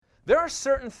There are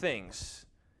certain things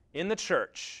in the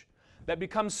church that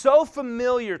become so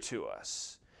familiar to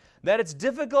us that it's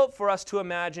difficult for us to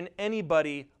imagine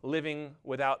anybody living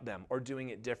without them or doing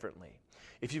it differently.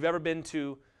 If you've ever been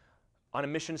on a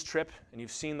missions trip and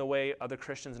you've seen the way other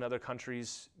Christians in other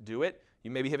countries do it, you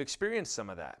maybe have experienced some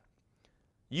of that.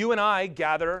 You and I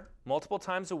gather multiple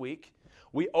times a week.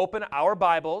 We open our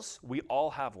Bibles. We all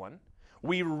have one.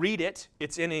 We read it.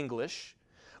 It's in English.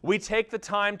 We take the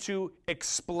time to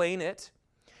explain it.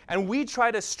 And we try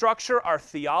to structure our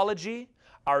theology,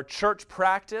 our church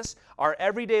practice, our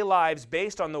everyday lives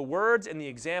based on the words and the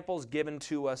examples given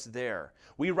to us there.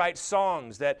 We write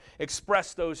songs that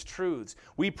express those truths.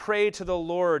 We pray to the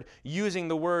Lord using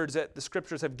the words that the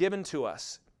Scriptures have given to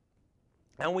us.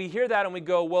 And we hear that and we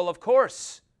go, well, of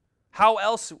course. How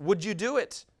else would you do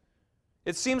it?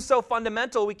 It seems so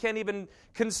fundamental we can't even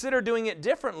consider doing it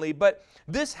differently, but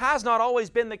this has not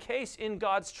always been the case in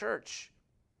God's church.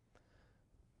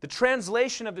 The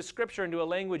translation of the Scripture into a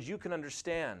language you can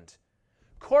understand.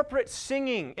 Corporate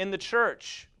singing in the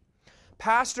church.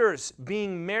 Pastors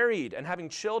being married and having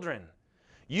children.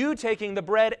 You taking the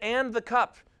bread and the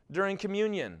cup during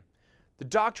communion. The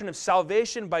doctrine of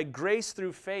salvation by grace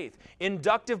through faith.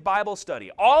 Inductive Bible study.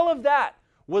 All of that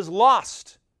was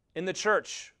lost in the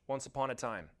church once upon a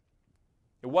time.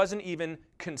 It wasn't even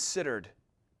considered.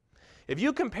 If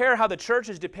you compare how the church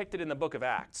is depicted in the book of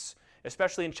Acts,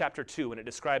 especially in chapter 2 when it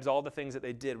describes all the things that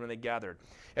they did when they gathered.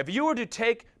 If you were to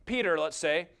take Peter, let's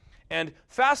say, and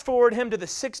fast forward him to the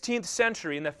 16th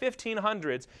century in the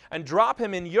 1500s and drop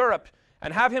him in Europe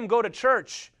and have him go to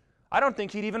church, I don't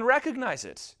think he'd even recognize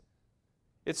it.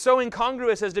 It's so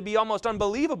incongruous as to be almost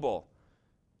unbelievable.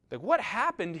 Like, what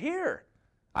happened here?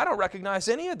 I don't recognize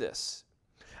any of this.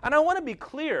 And I want to be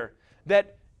clear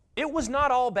that it was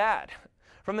not all bad.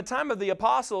 From the time of the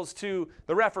apostles to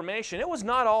the Reformation, it was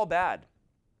not all bad.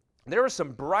 There were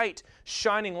some bright,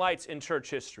 shining lights in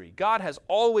church history. God has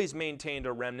always maintained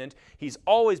a remnant. He's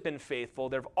always been faithful.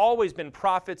 There have always been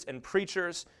prophets and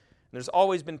preachers. And there's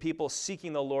always been people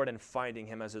seeking the Lord and finding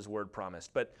Him as His Word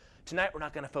promised. But tonight we're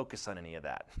not going to focus on any of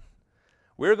that.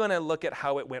 We're going to look at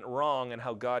how it went wrong and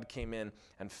how God came in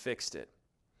and fixed it.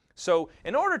 So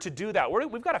in order to do that,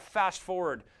 we've got to fast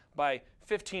forward by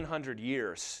 1,500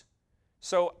 years.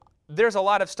 So there's a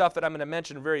lot of stuff that I'm going to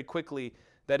mention very quickly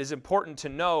that is important to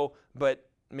know, but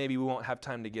maybe we won't have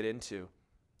time to get into.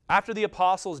 After the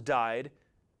apostles died,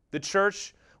 the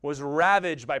church was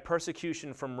ravaged by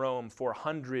persecution from Rome for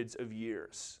hundreds of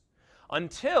years.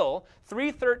 Until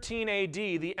 313 AD,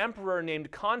 the emperor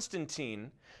named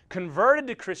Constantine converted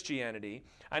to Christianity,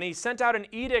 and he sent out an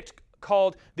edict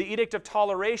called the Edict of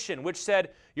Toleration, which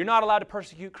said, you're not allowed to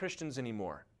persecute Christians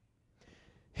anymore.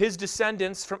 His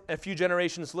descendants, from a few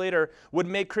generations later, would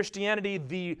make Christianity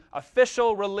the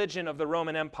official religion of the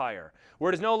Roman Empire,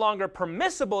 where it is no longer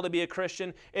permissible to be a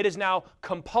Christian, it is now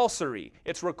compulsory.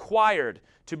 It's required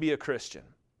to be a Christian.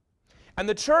 And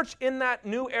the church in that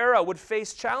new era would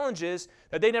face challenges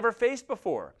that they never faced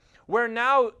before, where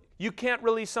now you can't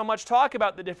really so much talk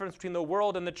about the difference between the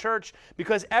world and the church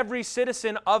because every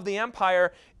citizen of the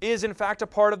empire is in fact a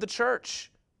part of the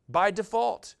church by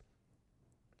default.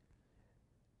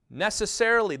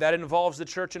 Necessarily, that involves the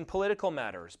church in political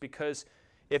matters, because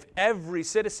if every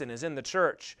citizen is in the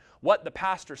church, what the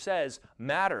pastor says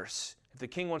matters. If the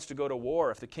king wants to go to war,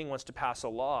 if the king wants to pass a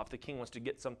law, if the king wants to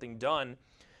get something done,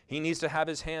 he needs to have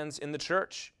his hands in the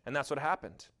church, and that's what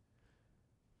happened.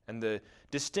 And the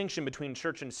distinction between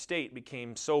church and state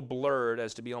became so blurred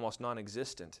as to be almost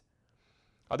non-existent.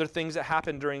 Other things that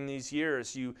happened during these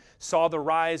years, you saw the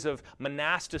rise of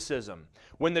monasticism.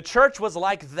 When the church was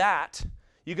like that,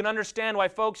 you can understand why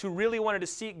folks who really wanted to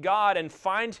seek God and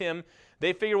find Him,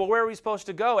 they figured, well, where are we supposed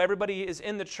to go? Everybody is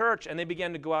in the church, and they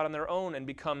began to go out on their own and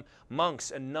become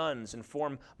monks and nuns and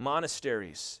form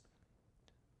monasteries.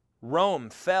 Rome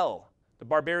fell. The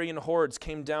barbarian hordes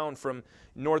came down from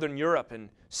northern Europe and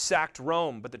sacked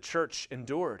Rome, but the church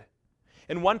endured.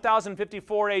 In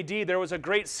 1054 AD, there was a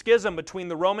great schism between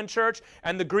the Roman church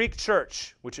and the Greek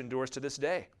church, which endures to this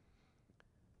day.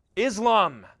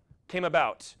 Islam came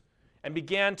about and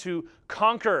began to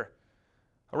conquer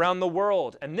around the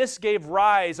world. And this gave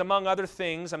rise, among other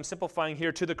things, I'm simplifying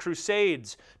here, to the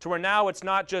Crusades, to where now it's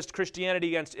not just Christianity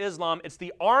against Islam, it's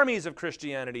the armies of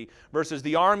Christianity versus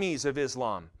the armies of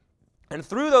Islam. And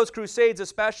through those Crusades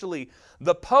especially,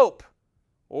 the Pope,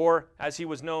 or as he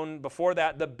was known before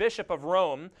that, the Bishop of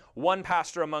Rome, one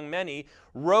pastor among many,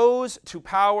 rose to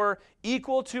power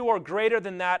equal to or greater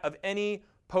than that of any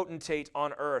potentate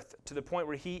on earth, to the point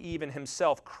where he even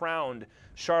himself crowned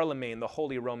Charlemagne, the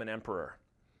Holy Roman Emperor.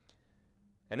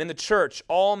 And in the church,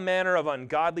 all manner of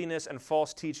ungodliness and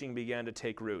false teaching began to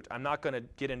take root. I'm not going to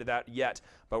get into that yet,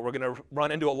 but we're going to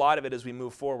run into a lot of it as we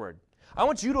move forward. I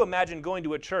want you to imagine going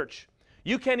to a church.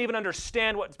 You can't even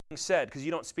understand what's being said because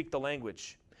you don't speak the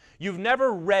language. You've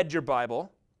never read your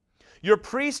Bible. Your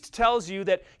priest tells you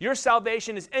that your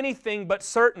salvation is anything but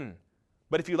certain.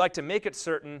 But if you'd like to make it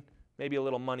certain, maybe a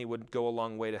little money would go a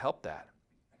long way to help that.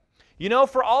 You know,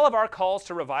 for all of our calls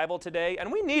to revival today,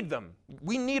 and we need them.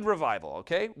 We need revival,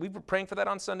 okay? We were praying for that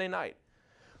on Sunday night.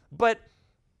 But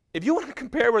if you want to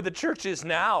compare where the church is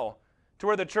now to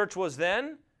where the church was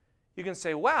then, you can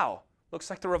say, wow, looks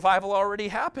like the revival already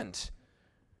happened.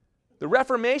 The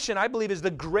Reformation, I believe, is the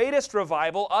greatest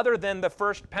revival other than the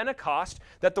first Pentecost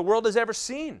that the world has ever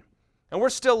seen. And we're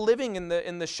still living in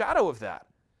the shadow of that.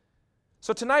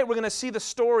 So tonight we're going to see the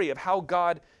story of how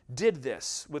God did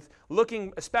this, with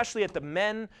looking especially at the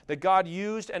men that God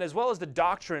used and as well as the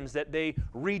doctrines that they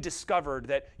rediscovered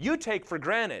that you take for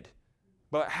granted,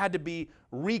 but had to be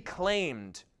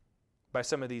reclaimed by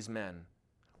some of these men.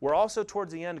 We're also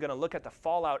towards the end going to look at the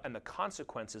fallout and the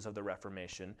consequences of the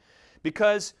Reformation,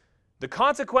 because the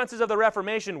consequences of the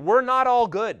Reformation were not all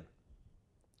good.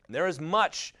 There is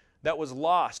much that was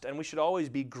lost, and we should always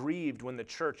be grieved when the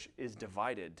church is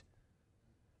divided.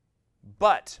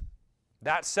 But,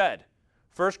 that said,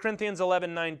 1 Corinthians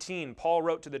 11:19, Paul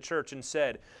wrote to the church and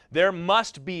said, "There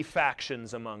must be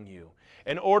factions among you,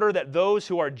 in order that those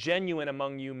who are genuine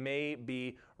among you may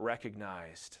be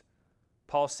recognized."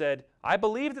 Paul said, I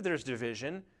believe that there's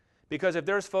division, because if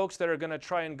there's folks that are going to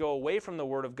try and go away from the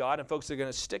Word of God and folks that are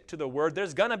going to stick to the Word,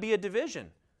 there's going to be a division.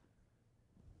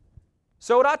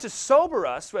 So it ought to sober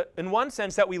us in one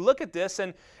sense that we look at this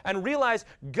and realize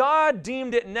God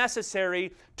deemed it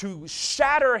necessary to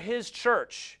shatter His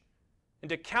church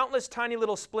into countless tiny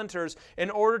little splinters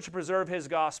in order to preserve His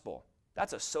gospel.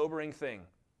 That's a sobering thing.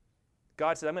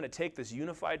 God said, I'm going to take this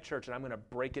unified church and I'm going to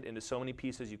break it into so many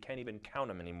pieces you can't even count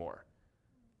them anymore.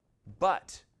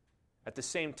 But at the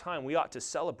same time, we ought to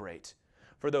celebrate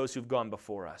for those who've gone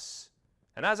before us.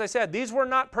 And as I said, these were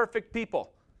not perfect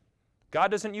people. God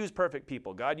doesn't use perfect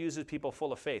people. God uses people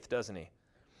full of faith, doesn't He?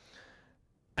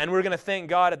 And we're going to thank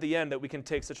God at the end that we can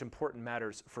take such important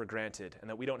matters for granted and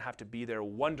that we don't have to be there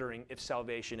wondering if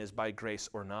salvation is by grace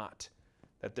or not.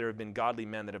 That there have been godly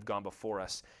men that have gone before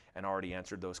us and already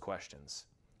answered those questions.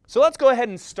 So let's go ahead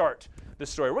and start the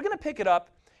story. We're going to pick it up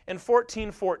in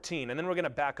 1414, and then we're going to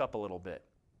back up a little bit.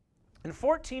 In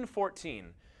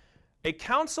 1414, a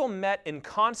council met in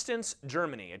Constance,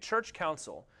 Germany, a church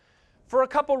council, for a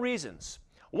couple reasons.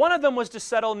 One of them was to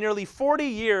settle nearly 40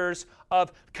 years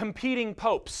of competing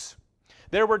popes.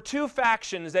 There were two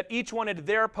factions that each wanted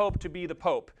their pope to be the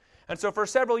pope. And so for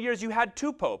several years you had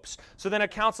two popes. So then a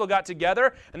council got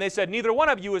together and they said, neither one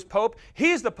of you is pope,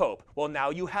 he's the pope. Well, now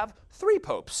you have three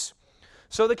popes.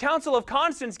 So the Council of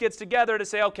Constance gets together to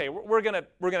say, okay, we're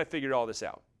gonna figure all this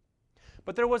out.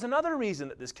 But there was another reason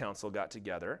that this council got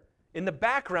together in the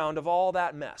background of all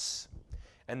that mess.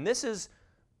 And this is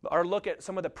our look at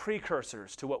some of the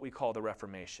precursors to what we call the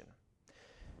Reformation.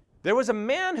 There was a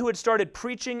man who had started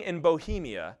preaching in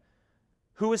Bohemia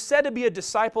who was said to be a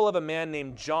disciple of a man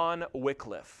named John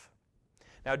Wycliffe.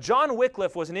 Now, John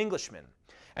Wycliffe was an Englishman,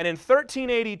 and in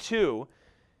 1382,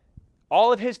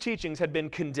 all of his teachings had been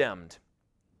condemned.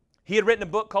 He had written a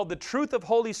book called The Truth of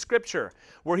Holy Scripture,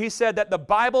 where he said that the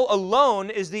Bible alone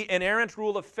is the inerrant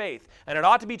rule of faith, and it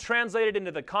ought to be translated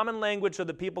into the common language so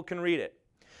that people can read it.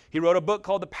 He wrote a book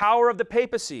called The Power of the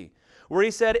Papacy, where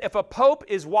he said if a pope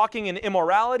is walking in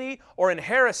immorality or in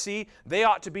heresy, they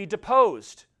ought to be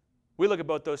deposed. We look at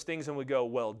both those things and we go,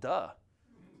 well, duh.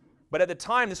 But at the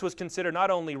time, this was considered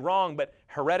not only wrong, but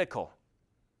heretical.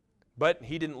 But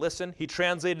he didn't listen. He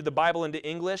translated the Bible into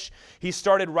English. He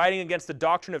started writing against the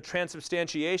doctrine of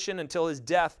transubstantiation until his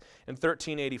death in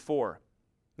 1384.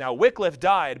 Now, Wycliffe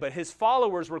died, but his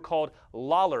followers were called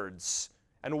Lollards.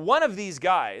 And one of these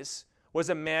guys was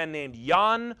a man named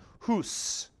Jan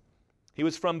Hus. He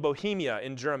was from Bohemia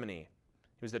in Germany.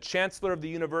 He was the chancellor of the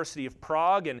University of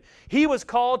Prague, and he was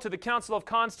called to the Council of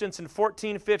Constance in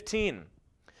 1415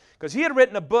 because he had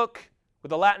written a book with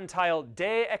the Latin title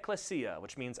De Ecclesia,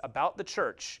 which means about the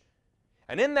church.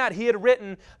 And in that he had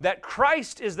written that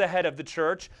Christ is the head of the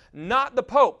church, not the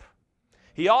Pope.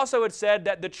 He also had said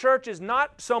that the church is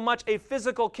not so much a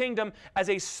physical kingdom as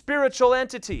a spiritual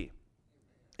entity.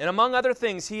 And among other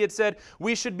things, he had said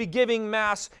we should be giving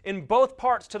Mass in both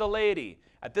parts to the laity.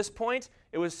 At this point,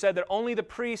 it was said that only the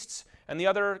priests and the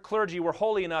other clergy were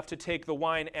holy enough to take the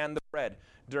wine and the bread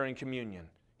during communion.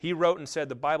 He wrote and said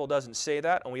the Bible doesn't say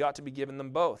that, and we ought to be giving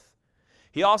them both.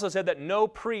 He also said that no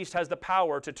priest has the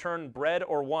power to turn bread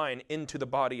or wine into the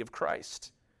body of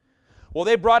Christ. Well,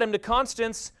 they brought him to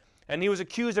Constance, and he was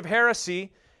accused of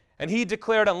heresy, and he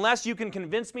declared, unless you can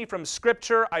convince me from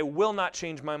Scripture, I will not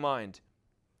change my mind.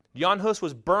 Jan Hus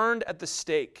was burned at the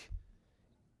stake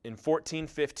in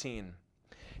 1415.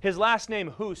 His last name,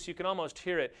 Hus, you can almost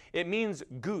hear it. It means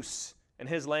goose in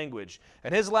his language.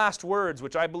 And his last words,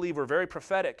 which I believe were very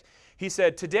prophetic, he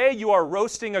said, "Today you are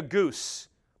roasting a goose,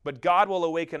 but God will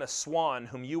awaken a swan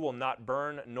whom you will not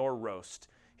burn nor roast."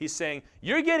 He's saying,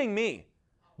 you're getting me,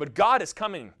 but God is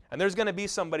coming, and there's going to be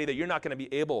somebody that you're not going to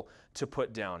be able to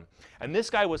put down. And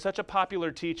this guy was such a popular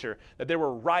teacher that there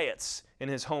were riots in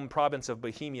his home province of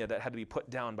Bohemia that had to be put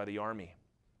down by the army.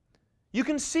 You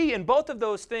can see in both of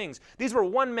those things, these were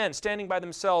one men standing by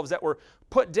themselves that were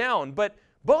put down, but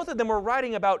both of them were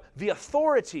writing about the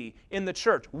authority in the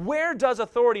church. Where does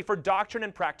authority for doctrine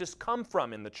and practice come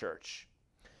from in the church?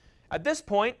 At this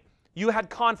point, you had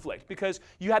conflict because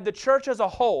you had the church as a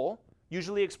whole,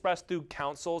 usually expressed through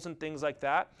councils and things like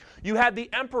that. You had the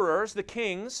emperors, the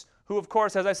kings, who of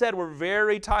course, as I said, were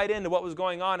very tied into what was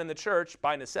going on in the church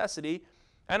by necessity,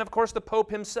 and of course the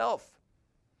Pope himself.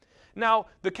 Now,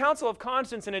 the Council of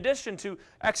Constance, in addition to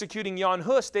executing Jan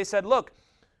Hus, they said, look,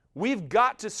 we've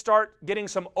got to start getting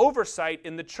some oversight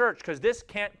in the church because this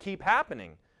can't keep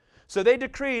happening. So they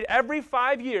decreed every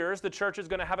 5 years the church is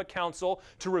going to have a council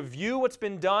to review what's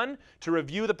been done, to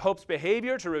review the Pope's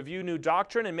behavior, to review new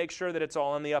doctrine, and make sure that it's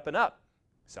all on the up and up.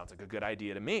 Sounds like a good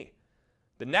idea to me.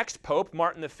 The next Pope,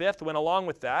 Martin V, went along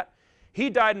with that. He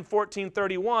died in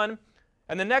 1431,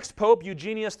 and the next Pope,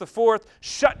 Eugenius IV,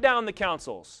 shut down the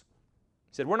councils.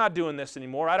 He said, we're not doing this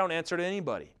anymore. I don't answer to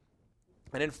anybody.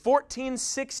 And in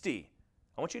 1460,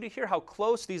 I want you to hear how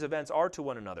close these events are to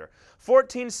one another.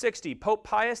 1460, Pope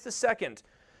Pius II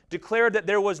declared that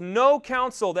there was no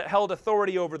council that held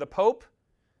authority over the Pope,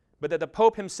 but that the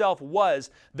Pope himself was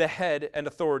the head and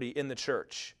authority in the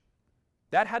church.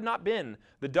 That had not been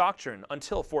the doctrine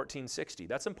until 1460.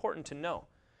 That's important to know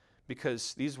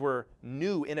because these were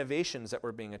new innovations that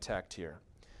were being attacked here.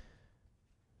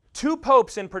 Two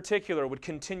popes in particular would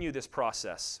continue this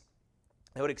process.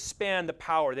 They would expand the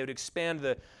power. They would expand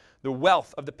the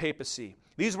wealth of the papacy.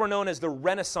 These were known as the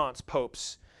Renaissance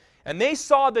popes. And they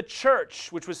saw the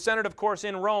church, which was centered, of course,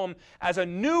 in Rome, as a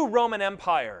new Roman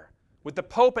Empire, with the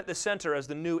Pope at the center as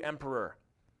the new emperor.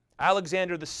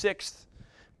 Alexander VI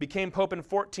became Pope in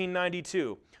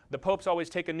 1492. The popes always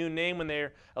take a new name when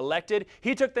they're elected.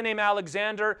 He took the name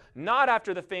Alexander, not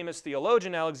after the famous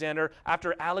theologian Alexander,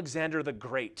 after Alexander the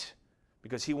Great,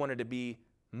 because he wanted to be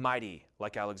mighty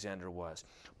like Alexander was.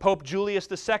 Pope Julius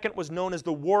II was known as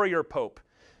the warrior pope.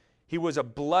 He was a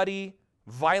bloody,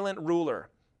 violent ruler.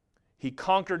 He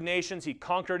conquered nations, he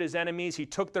conquered his enemies, he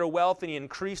took their wealth, and he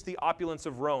increased the opulence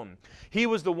of Rome. He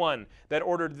was the one that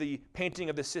ordered the painting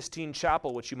of the Sistine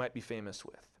Chapel, which you might be famous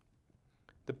with.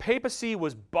 The papacy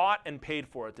was bought and paid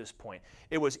for at this point.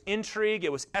 It was intrigue,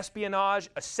 it was espionage,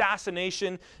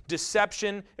 assassination,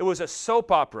 deception. It was a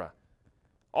soap opera.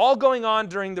 All going on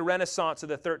during the Renaissance of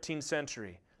the 13th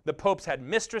century. The popes had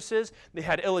mistresses, they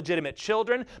had illegitimate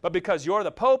children, but because you're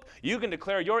the pope, you can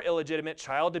declare your illegitimate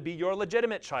child to be your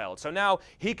legitimate child. So now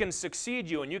he can succeed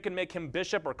you and you can make him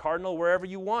bishop or cardinal wherever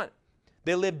you want.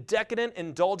 They lived decadent,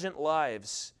 indulgent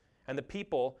lives, and the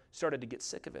people started to get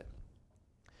sick of it.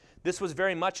 This was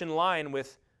very much in line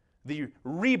with the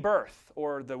rebirth,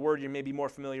 or the word you may be more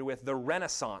familiar with, the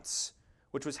Renaissance,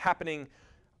 which was happening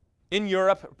in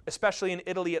Europe, especially in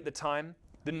Italy at the time.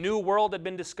 The New World had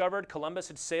been discovered. Columbus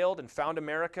had sailed and found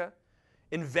America.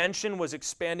 Invention was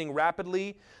expanding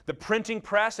rapidly. The printing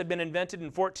press had been invented in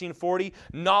 1440.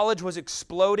 Knowledge was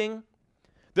exploding.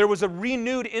 There was a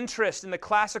renewed interest in the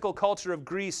classical culture of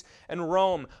Greece and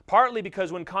Rome, partly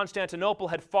because when Constantinople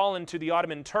had fallen to the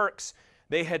Ottoman Turks,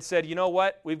 they had said, you know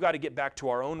what, we've got to get back to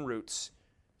our own roots.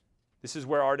 This is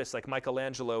where artists like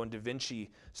Michelangelo and Da Vinci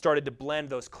started to blend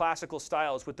those classical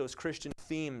styles with those Christian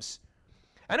themes.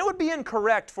 And it would be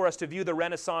incorrect for us to view the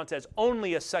Renaissance as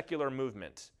only a secular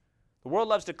movement. The world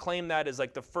loves to claim that as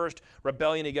like the first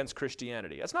rebellion against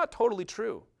Christianity. That's not totally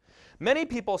true. Many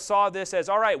people saw this as,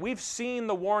 all right, we've seen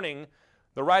the warning,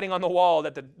 the writing on the wall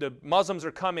that the Muslims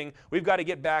are coming. We've got to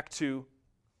get back to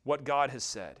what God has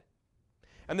said.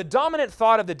 And the dominant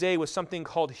thought of the day was something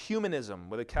called humanism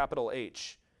with a capital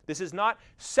H. This is not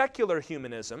secular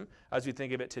humanism as we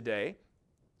think of it today.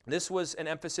 This was an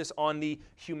emphasis on the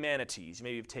humanities.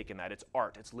 Maybe you've taken that. It's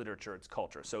art, it's literature, it's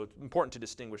culture. So it's important to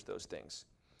distinguish those things.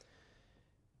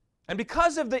 And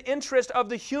because of the interest of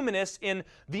the humanists in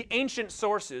the ancient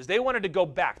sources, they wanted to go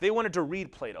back. They wanted to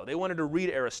read Plato. They wanted to read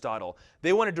Aristotle.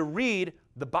 They wanted to read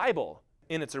the Bible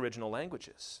in its original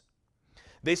languages.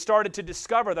 They started to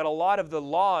discover that a lot of the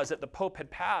laws that the Pope had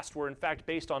passed were in fact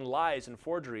based on lies and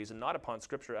forgeries and not upon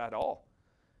Scripture at all.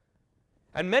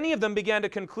 And many of them began to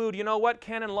conclude, you know what,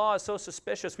 canon law is so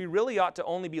suspicious, we really ought to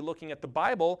only be looking at the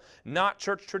Bible, not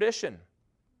church tradition.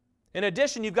 In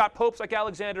addition, you've got popes like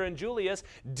Alexander and Julius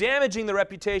damaging the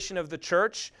reputation of the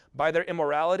church by their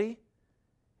immorality.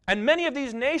 And many of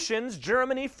these nations,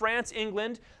 Germany, France,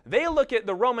 England, they look at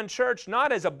the Roman church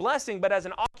not as a blessing, but as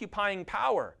an occupying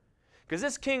power. Because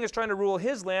this king is trying to rule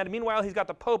his land. Meanwhile, he's got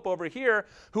the Pope over here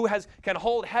who can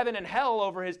hold heaven and hell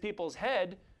over his people's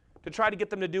head to try to get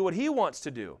them to do what he wants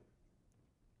to do.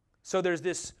 So there's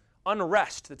this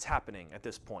unrest that's happening at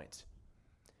this point.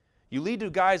 You lead to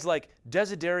guys like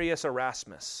Desiderius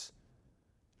Erasmus.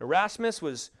 Erasmus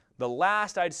was the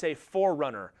last, I'd say,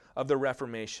 forerunner of the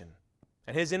Reformation.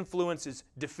 And his influence is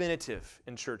definitive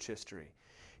in church history.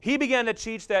 He began to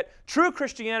teach that true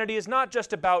Christianity is not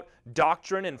just about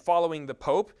doctrine and following the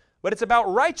Pope, but it's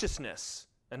about righteousness.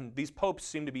 And these popes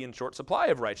seem to be in short supply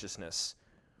of righteousness.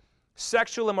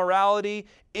 Sexual immorality,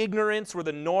 ignorance were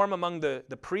the norm among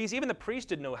the priests. Even the priests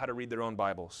didn't know how to read their own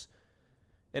Bibles.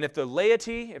 And if the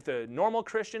laity, if the normal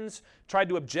Christians tried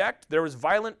to object, there was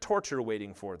violent torture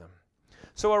waiting for them.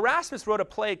 So Erasmus wrote a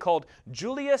play called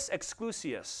Julius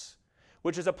Exclusius,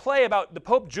 which is a play about the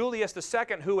Pope Julius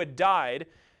II who had died.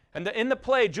 And in the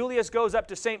play, Julius goes up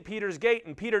to St. Peter's gate,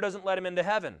 and Peter doesn't let him into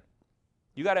heaven.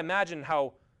 You got to imagine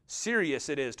how serious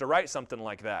it is to write something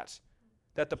like that.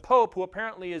 That the Pope, who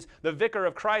apparently is the vicar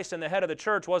of Christ and the head of the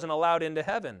church, wasn't allowed into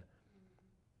heaven.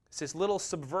 It's these little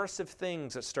subversive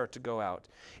things that start to go out.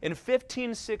 In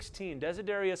 1516,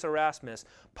 Desiderius Erasmus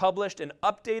published an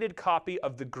updated copy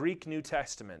of the Greek New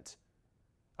Testament.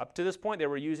 Up to this point, they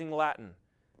were using Latin.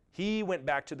 He went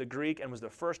back to the Greek and was the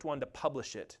first one to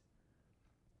publish it.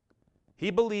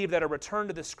 He believed that a return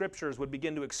to the Scriptures would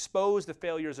begin to expose the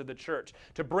failures of the church,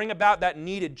 to bring about that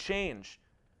needed change.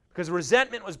 Because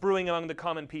resentment was brewing among the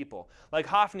common people, like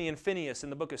Hophni and Phinehas in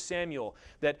the book of Samuel,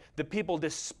 that the people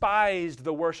despised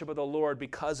the worship of the Lord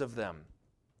because of them.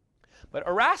 But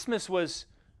Erasmus was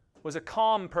a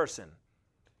calm person.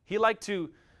 He liked to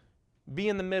be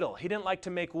in the middle. He didn't like to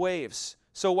make waves.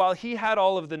 So while he had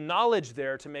all of the knowledge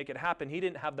there to make it happen, he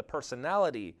didn't have the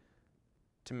personality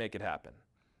to make it happen.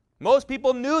 Most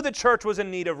people knew the church was in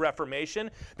need of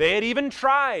reformation. They had even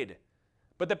tried.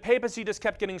 But the papacy just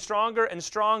kept getting stronger and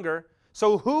stronger.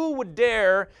 So who would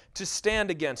dare to stand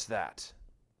against that?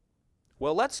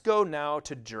 Well, let's go now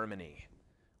to Germany,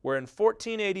 where in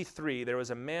 1483 there was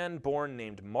a man born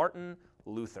named Martin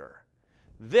Luther.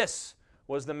 This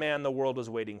was the man the world was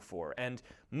waiting for. And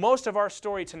most of our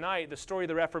story tonight, the story of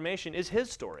the Reformation, is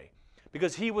his story,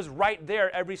 because he was right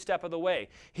there every step of the way.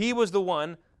 He was the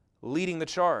one leading the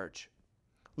charge.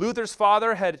 Luther's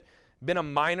father had been a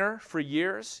miner for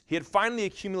years. He had finally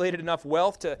accumulated enough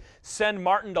wealth to send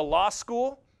Martin to law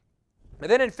school.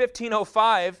 And then in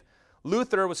 1505,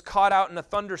 Luther was caught out in a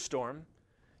thunderstorm.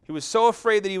 He was so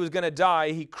afraid that he was going to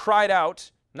die, he cried out,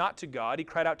 not to God, he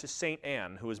cried out to St.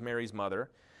 Anne, who was Mary's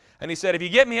mother. And he said, if you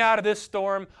get me out of this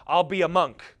storm, I'll be a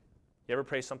monk. You ever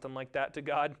pray something like that to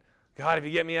God? God, if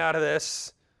you get me out of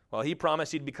this. Well, he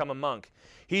promised he'd become a monk.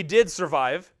 He did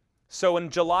survive. So in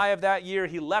July of that year,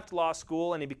 he left law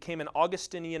school and he became an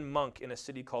Augustinian monk in a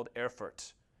city called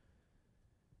Erfurt.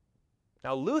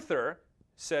 Now Luther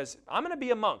says, I'm going to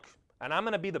be a monk, and I'm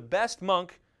going to be the best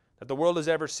monk that the world has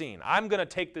ever seen. I'm going to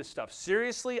take this stuff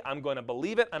seriously, I'm going to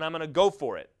believe it, and I'm going to go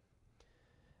for it.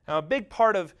 Now a big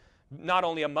part of not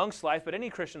only a monk's life, but any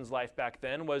Christian's life back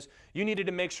then was you needed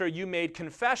to make sure you made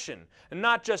confession. And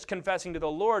not just confessing to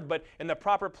the Lord, but in the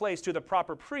proper place to the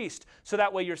proper priest, so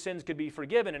that way your sins could be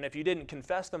forgiven. And if you didn't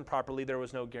confess them properly, there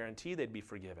was no guarantee they'd be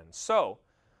forgiven. So,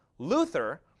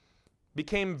 Luther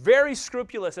became very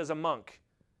scrupulous as a monk,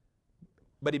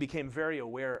 but he became very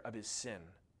aware of his sin.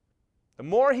 The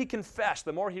more he confessed,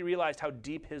 the more he realized how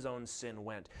deep his own sin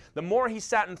went. The more he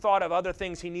sat and thought of other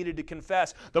things he needed to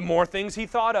confess, the more things he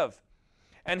thought of.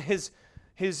 And his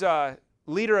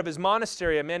leader of his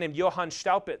monastery, a man named Johann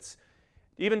Staupitz,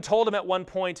 even told him at one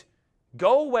point,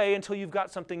 go away until you've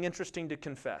got something interesting to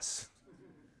confess.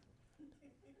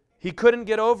 He couldn't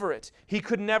get over it. He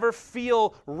could never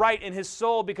feel right in his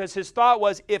soul, because his thought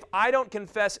was, if I don't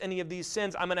confess any of these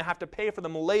sins, I'm going to have to pay for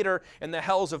them later in the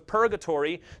hells of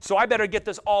purgatory, so I better get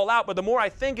this all out. But the more I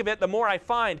think of it, the more I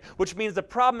find, which means the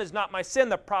problem is not my sin,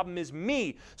 the problem is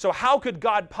me. So how could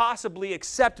God possibly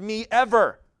accept me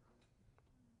ever?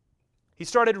 He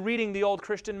started reading the old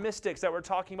Christian mystics that were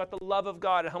talking about the love of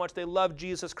God and how much they loved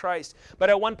Jesus Christ.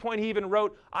 But at one point he even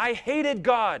wrote, I hated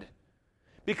God,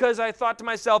 because I thought to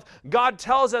myself, God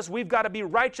tells us we've got to be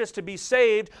righteous to be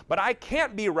saved, but I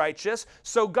can't be righteous,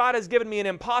 so God has given me an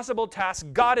impossible task.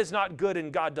 God is not good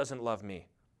and God doesn't love me.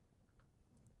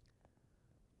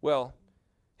 Well,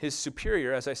 his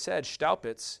superior, as I said,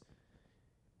 Staupitz,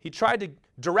 he tried to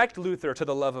direct Luther to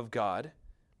the love of God,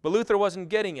 but Luther wasn't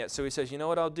getting it, so he says, you know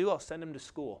what I'll do? I'll send him to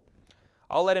school.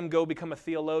 I'll let him go become a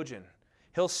theologian.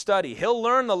 He'll study. He'll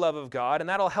learn the love of God, and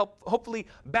that'll help hopefully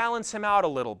balance him out a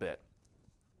little bit.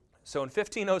 So in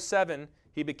 1507,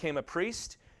 he became a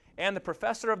priest and the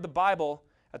professor of the Bible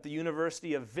at the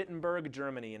University of Wittenberg,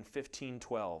 Germany in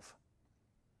 1512.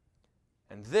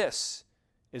 And this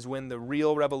is when the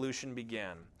real revolution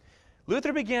began.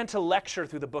 Luther began to lecture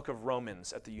through the book of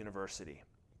Romans at the university.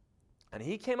 And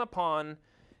he came upon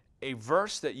a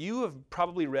verse that you have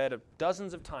probably read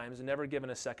dozens of times and never given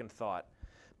a second thought.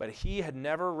 But he had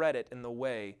never read it in the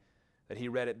way that he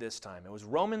read it this time. It was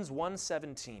Romans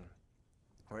 1:17.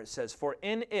 Where it says, for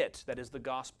in it, that is the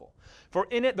gospel, for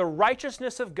in it the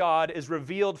righteousness of God is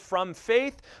revealed from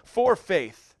faith for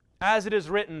faith. As it is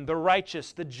written, the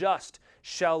righteous, the just,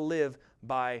 shall live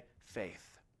by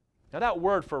faith. Now that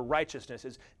word for righteousness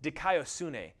is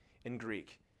dikaiosune in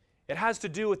Greek. It has to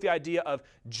do with the idea of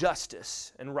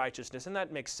justice and righteousness, and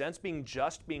that makes sense. Being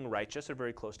just, being righteous are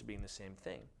very close to being the same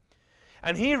thing.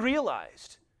 And he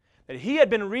realized that he had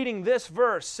been reading this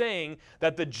verse saying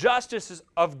that the justice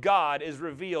of God is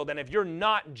revealed, and if you're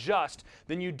not just,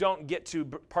 then you don't get to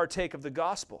partake of the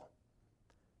gospel.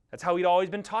 That's how he'd always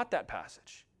been taught that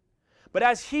passage. But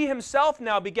as he himself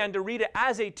now began to read it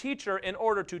as a teacher in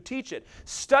order to teach it,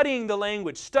 studying the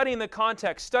language, studying the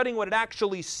context, studying what it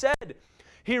actually said,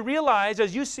 he realized,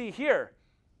 as you see here,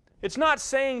 it's not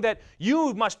saying that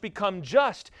you must become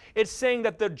just. It's saying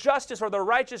that the justice or the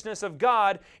righteousness of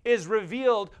God is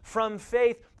revealed from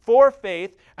faith for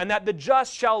faith, and that the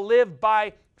just shall live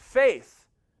by faith.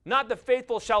 Not the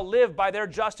faithful shall live by their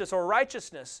justice or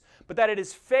righteousness, but that it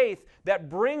is faith that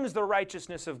brings the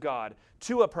righteousness of God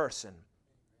to a person.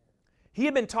 He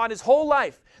had been taught his whole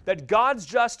life that God's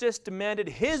justice demanded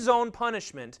his own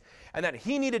punishment and that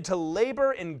he needed to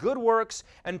labor in good works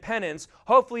and penance,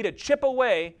 hopefully to chip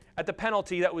away at the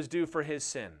penalty that was due for his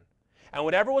sin. And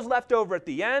whatever was left over at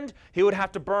the end, he would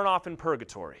have to burn off in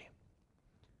purgatory.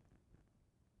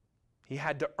 He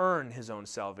had to earn his own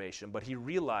salvation, but he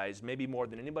realized, maybe more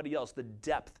than anybody else, the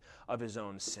depth of his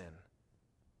own sin.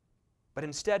 But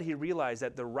instead, he realized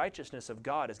that the righteousness of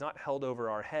God is not held over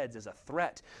our heads as a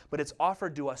threat, but it's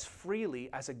offered to us freely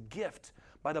as a gift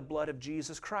by the blood of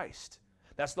Jesus Christ.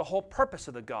 That's the whole purpose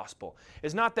of the gospel.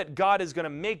 It's not that God is going to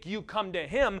make you come to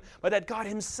him, but that God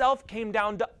himself came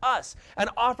down to us and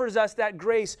offers us that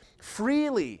grace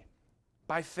freely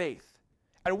by faith.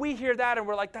 And we hear that and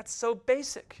we're like, that's so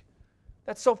basic.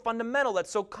 That's so fundamental.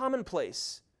 That's so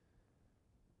commonplace.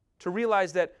 To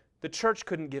realize that the church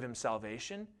couldn't give him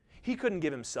salvation. He couldn't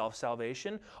give himself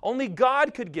salvation. Only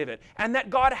God could give it, and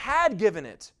that God had given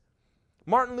it.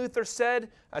 Martin Luther said,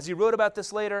 as he wrote about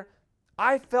this later,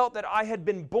 I felt that I had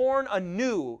been born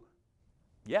anew.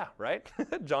 Yeah, right?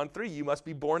 John 3, you must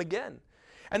be born again.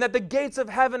 And that the gates of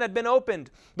heaven had been opened.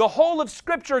 The whole of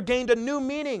Scripture gained a new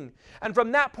meaning. And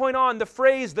from that point on, the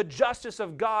phrase, the justice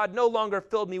of God, no longer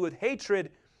filled me with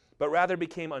hatred, but rather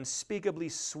became unspeakably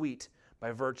sweet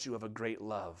by virtue of a great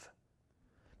love.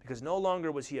 Because no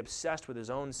longer was he obsessed with his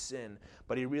own sin,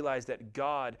 but he realized that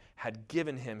God had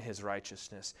given him his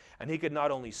righteousness, and he could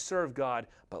not only serve God,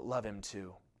 but love him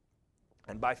too.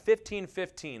 And by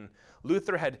 1515,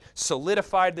 Luther had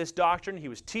solidified this doctrine. He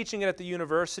was teaching it at the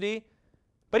university,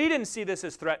 but he didn't see this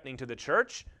as threatening to the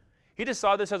church. He just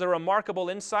saw this as a remarkable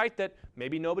insight that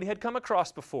maybe nobody had come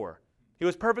across before. He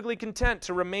was perfectly content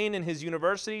to remain in his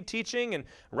university teaching and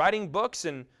writing books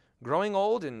and growing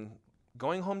old and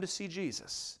going home to see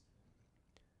Jesus.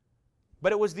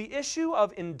 But it was the issue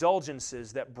of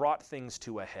indulgences that brought things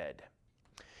to a head.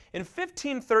 In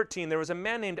 1513, there was a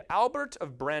man named Albert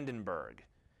of Brandenburg,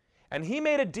 and he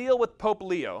made a deal with Pope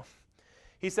Leo.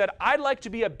 He said, I'd like to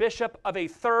be a bishop of a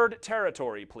third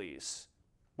territory, please,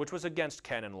 which was against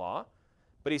canon law.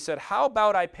 But he said, how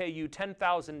about I pay you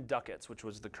 10,000 ducats, which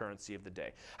was the currency of the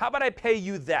day? How about I pay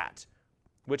you that,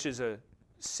 which is a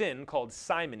sin called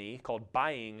simony, called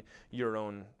buying your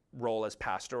own role as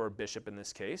pastor or bishop in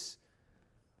this case.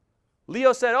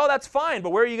 Leo said, oh, that's fine,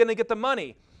 but where are you going to get the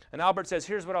money? And Albert says,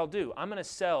 here's what I'll do. I'm going to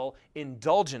sell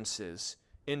indulgences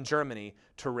in Germany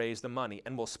to raise the money,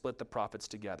 and we'll split the profits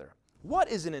together. What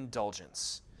is an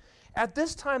indulgence? At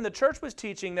this time, the church was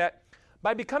teaching that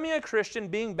by becoming a Christian,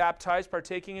 being baptized,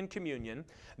 partaking in communion,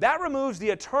 that removes the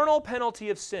eternal penalty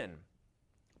of sin.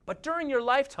 But during your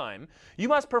lifetime, you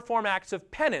must perform acts of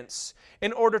penance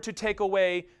in order to take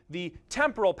away the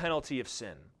temporal penalty of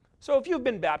sin. So if you've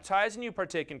been baptized and you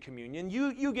partake in communion,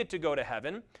 you get to go to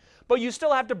heaven, but you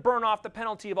still have to burn off the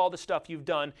penalty of all the stuff you've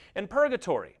done in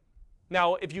purgatory.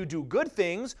 Now, if you do good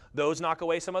things, those knock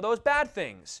away some of those bad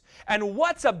things. And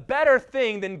what's a better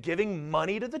thing than giving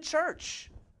money to the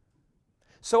church?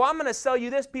 So I'm going to sell you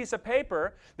this piece of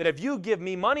paper that if you give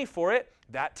me money for it,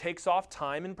 that takes off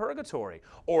time in purgatory.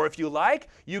 Or if you like,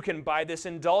 you can buy this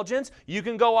indulgence, you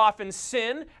can go off and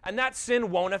sin, and that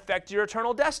sin won't affect your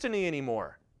eternal destiny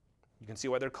anymore. You can see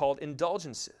why they're called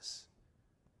indulgences.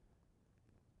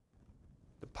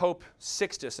 The Pope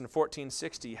Sixtus in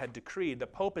 1460 had decreed the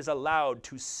Pope is allowed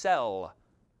to sell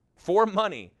for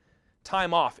money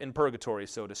time off in purgatory,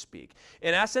 so to speak.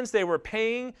 In essence, they were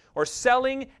paying or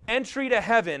selling entry to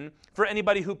heaven for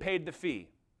anybody who paid the fee.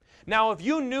 Now, if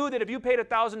you knew that if you paid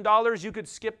 $1,000, you could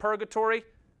skip purgatory,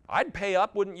 I'd pay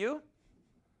up, wouldn't you?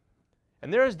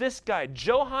 And there's this guy,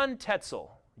 Johann Tetzel.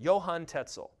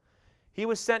 He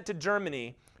was sent to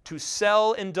Germany to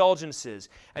sell indulgences,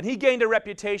 and he gained a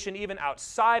reputation even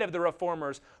outside of the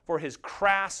Reformers for his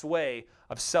crass way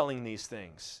of selling these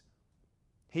things.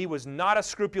 He was not a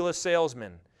scrupulous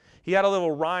salesman. He had a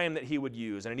little rhyme that he would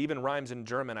use, and it even rhymes in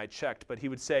German, I checked, but he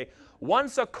would say,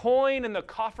 "Once a coin in the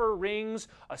coffer rings,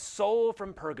 a soul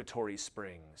from purgatory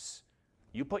springs."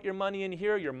 You put your money in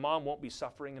here, your mom won't be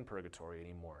suffering in purgatory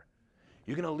anymore.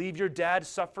 You're going to leave your dad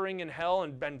suffering in hell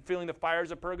and feeling the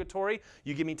fires of purgatory?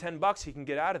 You give me $10, he can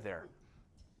get out of there.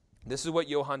 This is what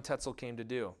Johann Tetzel came to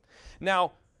do.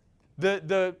 Now,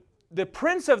 the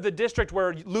prince of the district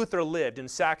where Luther lived in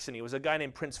Saxony was a guy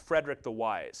named Prince Frederick the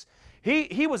Wise.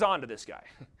 He was on to this guy.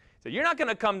 So you're not going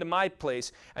to come to my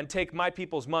place and take my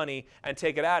people's money and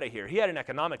take it out of here. He had an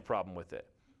economic problem with it.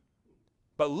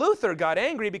 But Luther got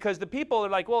angry because the people are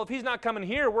like, well, if he's not coming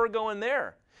here, we're going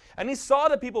there. And he saw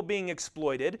the people being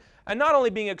exploited, and not only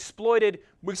being exploited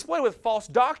with false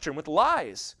doctrine, with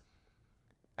lies.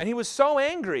 And he was so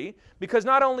angry because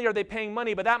not only are they paying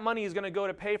money, but that money is going to go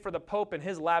to pay for the Pope and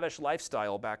his lavish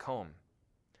lifestyle back home.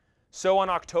 So on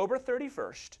October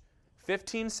 31st,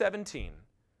 1517,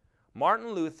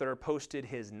 Martin Luther posted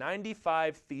his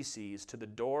 95 Theses to the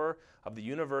door of the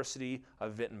University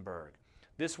of Wittenberg.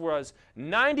 This was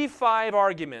 95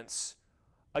 arguments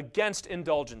against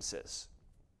indulgences.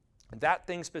 That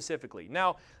thing specifically.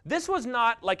 Now, this was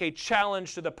not like a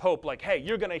challenge to the Pope, like, hey,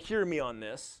 you're going to hear me on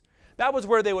this. That was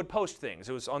where they would post things.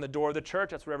 It was on the door of the church.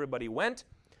 That's where everybody went.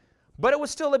 But it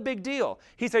was still a big deal.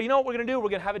 He said, you know what we're going to do? We're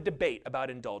going to have a debate about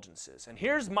indulgences. And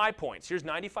here's my points. Here's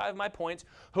 95 of my points.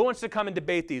 Who wants to come and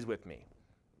debate these with me?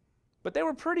 But they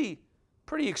were pretty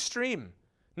extreme.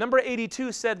 Number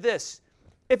 82 said this: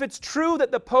 if it's true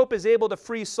that the Pope is able to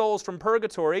free souls from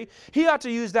purgatory, he ought to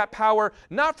use that power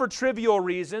not for trivial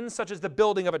reasons, such as the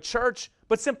building of a church,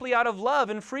 but simply out of love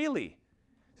and freely.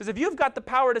 He says, if you've got the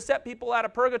power to set people out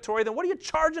of purgatory, then what are you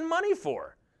charging money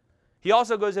for? He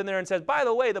also goes in there and says, by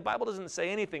the way, the Bible doesn't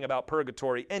say anything about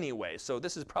purgatory anyway, so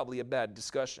this is probably a bad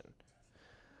discussion.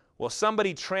 Well,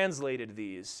 somebody translated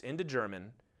these into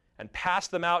German and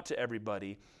passed them out to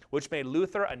everybody, which made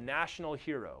Luther a national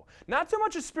hero. Not so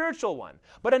much a spiritual one,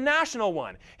 but a national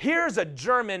one. Here's a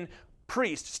German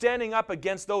priest standing up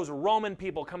against those Roman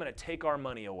people coming to take our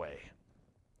money away.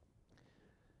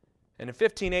 And in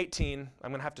 1518, I'm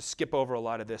going to have to skip over a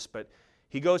lot of this, but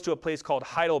he goes to a place called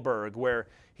Heidelberg where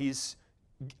he's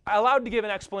allowed to give an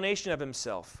explanation of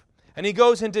himself. And he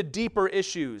goes into deeper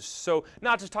issues. So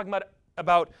not just talking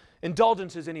about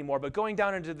indulgences anymore, but going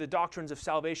down into the doctrines of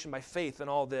salvation by faith and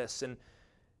all this. And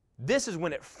this is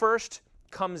when it first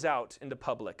comes out into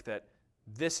public that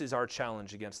this is our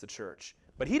challenge against the church.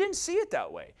 But he didn't see it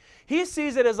that way. He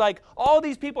sees it as like, all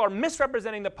these people are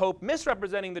misrepresenting the Pope,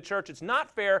 misrepresenting the church. It's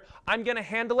not fair. I'm going to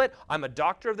handle it. I'm a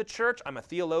doctor of the church. I'm a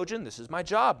theologian. This is my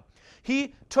job.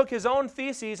 He took his own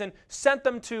theses and sent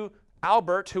them to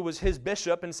Albert, who was his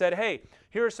bishop, and said, hey,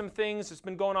 here are some things that's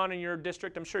been going on in your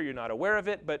district. I'm sure you're not aware of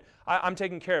it, but I'm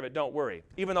taking care of it. Don't worry.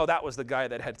 Even though that was the guy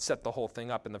that had set the whole thing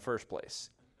up in the first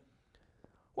place.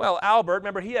 Well, Albert,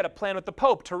 remember, he had a plan with the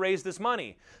Pope to raise this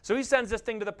money. So he sends this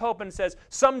thing to the Pope and says,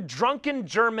 some drunken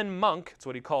German monk, that's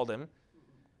what he called him,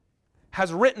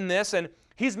 has written this, and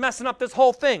he's messing up this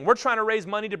whole thing. We're trying to raise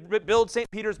money to build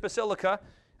St. Peter's Basilica,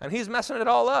 and he's messing it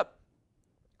all up.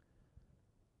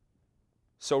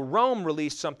 So Rome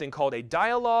released something called a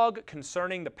dialogue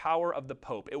concerning the power of the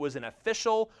Pope. It was an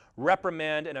official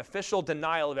reprimand, an official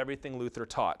denial of everything Luther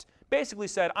taught. Basically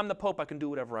said, I'm the Pope, I can do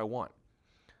whatever I want.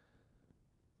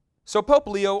 So Pope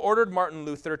Leo ordered Martin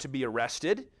Luther to be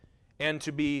arrested and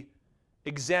to be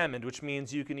examined, which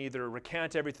means you can either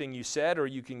recant everything you said or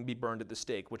you can be burned at the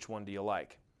stake. Which one do you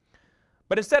like?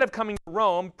 But instead of coming to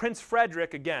Rome, Prince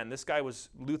Frederick, again, this guy was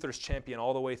Luther's champion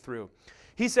all the way through.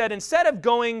 He said, instead of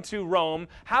going to Rome,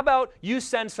 how about you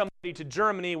send somebody to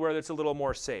Germany where it's a little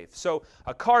more safe? So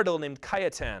a cardinal named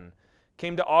Cajetan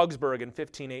came to Augsburg in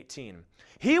 1518.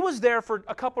 He was there for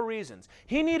a couple reasons.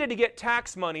 He needed to get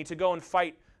tax money to go and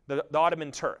fight the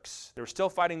Ottoman Turks. They were still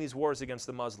fighting these wars against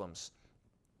the Muslims.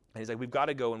 And he's like, we've got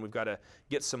to go and we've got to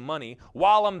get some money.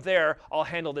 While I'm there, I'll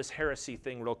handle this heresy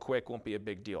thing real quick. Won't be a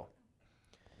big deal.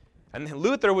 And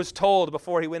Luther was told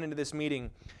before he went into this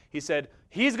meeting, he said,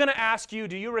 he's going to ask you,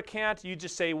 do you recant? You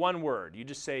just say one word. You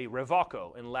just say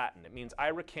revoco in Latin. It means I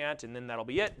recant, and then that'll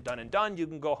be it. Done and done. You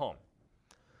can go home.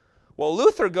 Well,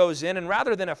 Luther goes in, and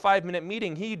rather than a 5-minute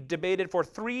meeting, he debated for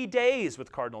 3 days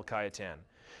with Cardinal Cajetan.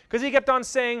 Because he kept on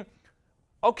saying,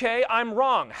 okay, I'm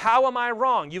wrong. How am I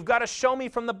wrong? You've got to show me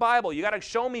from the Bible. You've got to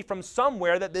show me from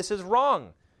somewhere that this is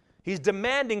wrong. He's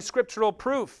demanding scriptural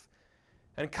proof.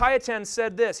 And Cajetan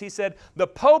said this. He said, the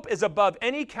Pope is above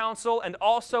any council and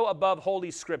also above Holy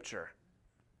Scripture.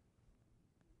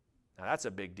 Now that's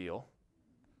a big deal.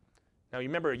 Now you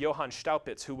remember Johann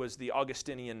Staupitz, who was the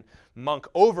Augustinian monk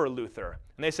over Luther.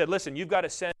 And they said, listen, you've got to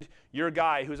send your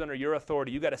guy who's under your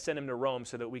authority, you've got to send him to Rome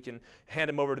so that we can hand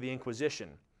him over to the Inquisition.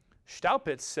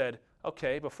 Staupitz said,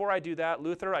 okay, before I do that,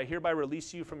 Luther, I hereby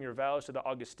release you from your vows to the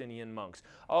Augustinian monks.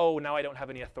 Oh, now I don't have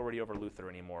any authority over Luther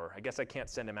anymore. I guess I can't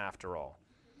send him after all.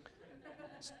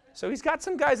 So he's got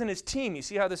some guys in his team. You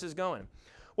see how this is going?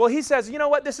 Well, he says, you know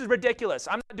what? This is ridiculous.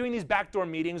 I'm not doing these backdoor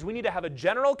meetings. We need to have a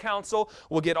general council.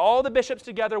 We'll get all the bishops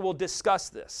together. We'll discuss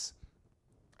this.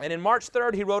 And in March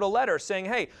 3rd, he wrote a letter saying,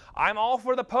 hey, I'm all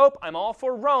for the Pope. I'm all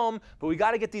for Rome, but we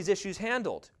got to get these issues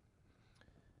handled.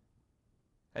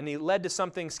 And he led to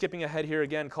something, skipping ahead here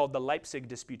again, called the Leipzig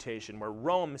Disputation, where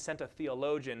Rome sent a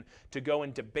theologian to go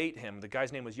and debate him. The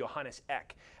guy's name was Johannes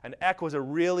Eck. And Eck was a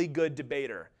really good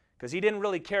debater because he didn't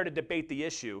really care to debate the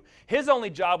issue. His only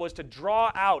job was to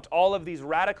draw out all of these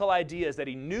radical ideas that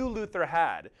he knew Luther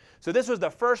had. So this was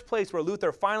the first place where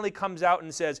Luther finally comes out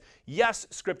and says, yes,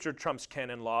 Scripture trumps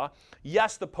canon law.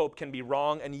 Yes, the Pope can be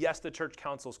wrong. And yes, the church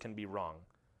councils can be wrong.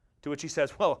 To which he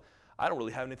says, well, I don't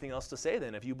really have anything else to say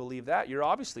then. If you believe that, you're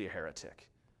obviously a heretic.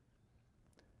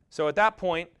 So at that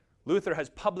point, Luther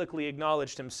has publicly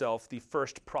acknowledged himself the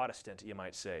first Protestant, you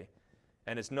might say,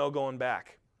 and it's no going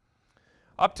back.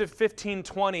 Up to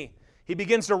 1520, he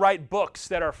begins to write books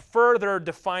that are further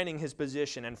defining his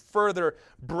position and further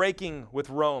breaking with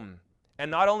Rome.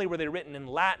 And not only were they written in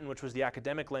Latin, which was the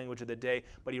academic language of the day,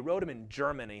 but he wrote them in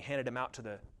German and he handed them out to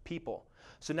the people.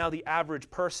 So now the average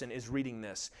person is reading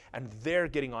this, and they're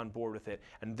getting on board with it,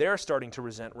 and they're starting to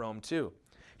resent Rome too.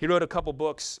 He wrote a couple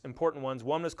books, important ones.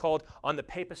 One was called On the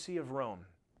Papacy of Rome.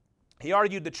 He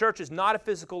argued the church is not a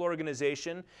physical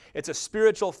organization, it's a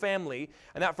spiritual family,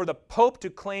 and that for the Pope to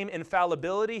claim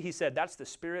infallibility, he said, that's the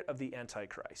spirit of the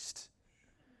Antichrist.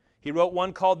 He wrote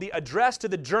one called The Address to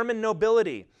the German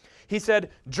Nobility. He said,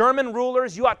 German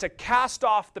rulers, you ought to cast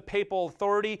off the papal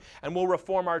authority, and we'll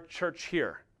reform our church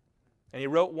here. And he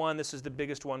wrote one, this is the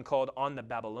biggest one, called On the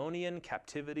Babylonian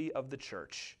Captivity of the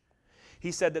Church.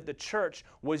 He said that the church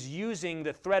was using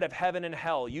the threat of heaven and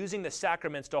hell, using the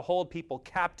sacraments to hold people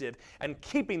captive and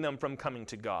keeping them from coming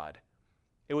to God.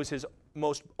 It was his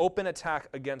most open attack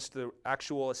against the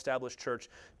actual established church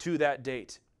to that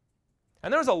date.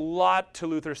 And there's a lot to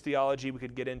Luther's theology we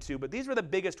could get into, but these were the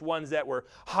biggest ones that were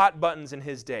hot buttons in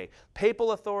his day.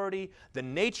 Papal authority, the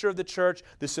nature of the church,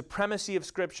 the supremacy of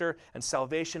Scripture, and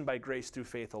salvation by grace through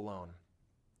faith alone.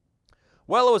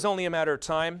 Well, it was only a matter of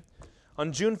time.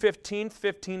 On June 15th,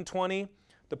 1520,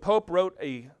 the Pope wrote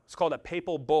it's called a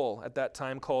papal bull at that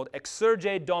time, called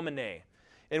Exsurge Domine,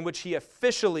 in which he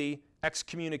officially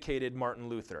excommunicated Martin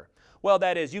Luther. Well,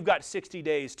 that is, you've got 60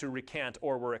 days to recant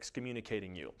or we're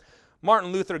excommunicating you.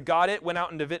 Martin Luther got it, went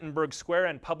out into Wittenberg Square,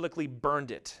 and publicly burned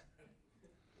it.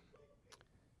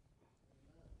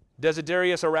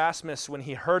 Desiderius Erasmus, when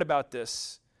he heard about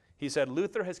this, he said,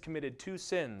 Luther has committed 2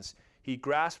 sins. He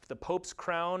grasped the Pope's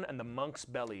crown and the monks'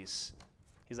 bellies.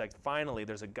 He's like, finally,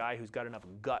 there's a guy who's got enough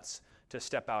guts to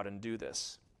step out and do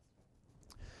this.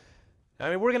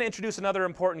 We're going to introduce another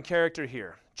important character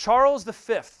here. Charles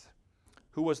V,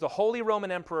 who was the Holy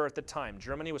Roman Emperor at the time.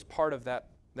 Germany was part of that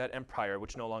empire,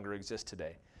 which no longer exists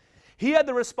today. He had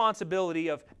the responsibility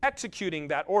of executing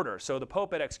that order. So the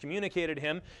Pope had excommunicated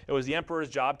him. It was the emperor's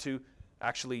job to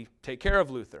actually take care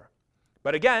of Luther.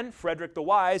 But again, Frederick the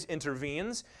Wise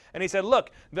intervenes, and he said,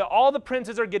 look, all the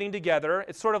princes are getting together.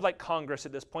 It's sort of like Congress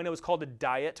at this point. It was called a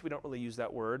diet. We don't really use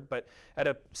that word, but at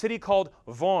a city called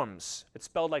Worms. It's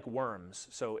spelled like worms,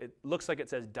 so it looks like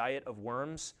it says Diet of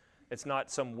Worms. It's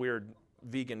not some weird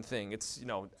vegan thing. It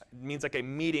means like a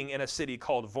meeting in a city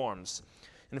called Worms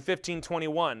in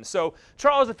 1521. So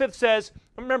Charles V says,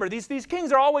 remember, these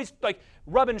kings are always like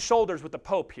rubbing shoulders with the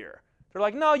Pope here. They're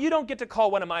like, no, you don't get to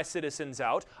call one of my citizens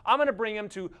out. I'm going to bring him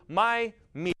to my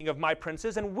meeting of my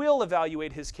princes, and we'll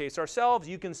evaluate his case ourselves.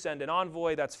 You can send an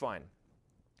envoy. That's fine.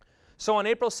 So on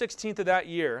April 16th of that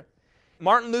year,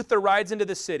 Martin Luther rides into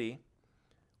the city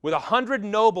with 100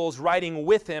 nobles riding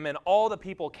with him, and all the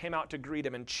people came out to greet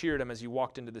him and cheered him as he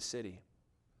walked into the city.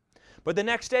 But the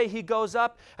next day he goes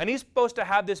up, and he's supposed to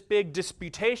have this big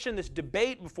disputation, this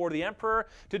debate before the emperor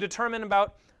to determine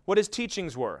about what his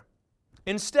teachings were.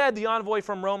 Instead, the envoy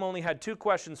from Rome only had 2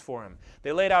 questions for him.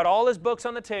 They laid out all his books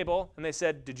on the table, and they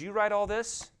said, did you write all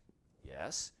this?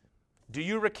 Yes. Do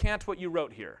you recant what you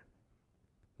wrote here?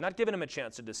 Not giving him a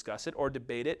chance to discuss it or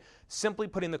debate it, simply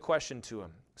putting the question to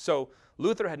him. So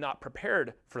Luther had not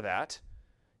prepared for that.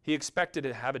 He expected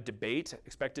to have a debate,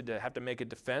 expected to have to make a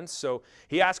defense. So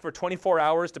he asked for 24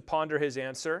 hours to ponder his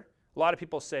answer. A lot of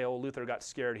people say, oh, Luther got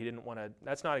scared. He didn't want to.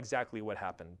 That's not exactly what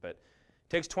happened, but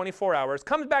takes 24 hours,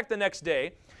 comes back the next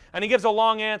day, and he gives a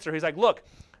long answer. He's like, look,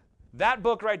 that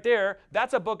book right there,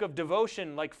 that's a book of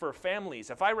devotion like for families.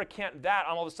 If I recant that,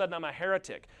 all of a sudden I'm a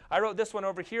heretic. I wrote this one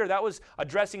over here. That was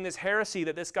addressing this heresy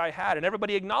that this guy had, and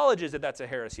everybody acknowledges that that's a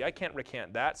heresy. I can't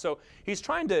recant that. So he's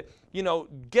trying to,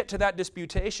 get to that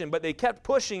disputation, but they kept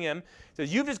pushing him. He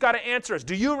says, you've just got to answer us.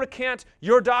 Do you recant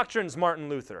your doctrines, Martin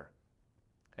Luther?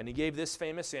 And he gave this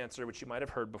famous answer, which you might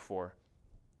have heard before.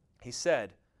 He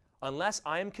said, unless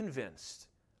I am convinced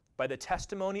by the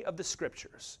testimony of the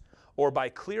Scriptures or by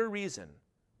clear reason,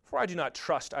 for I do not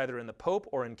trust either in the Pope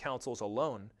or in councils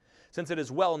alone, since it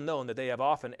is well known that they have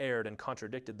often erred and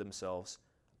contradicted themselves,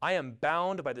 I am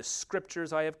bound by the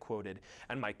Scriptures I have quoted,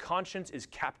 and my conscience is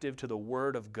captive to the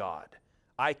Word of God.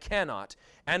 I cannot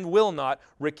and will not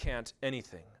recant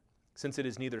anything, since it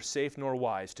is neither safe nor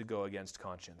wise to go against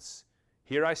conscience.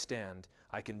 Here I stand.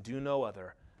 I can do no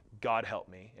other. God help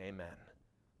me. Amen.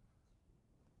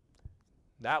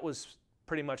 That was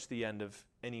pretty much the end of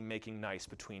any making nice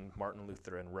between Martin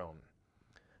Luther and Rome.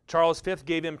 Charles V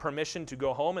gave him permission to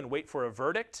go home and wait for a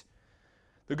verdict.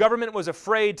 The government was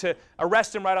afraid to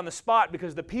arrest him right on the spot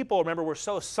because the people, remember, were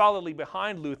so solidly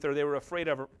behind Luther, they were afraid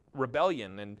of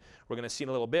rebellion, and we're going to see in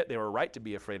a little bit they were right to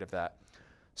be afraid of that.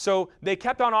 So they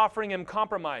kept on offering him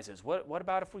compromises. What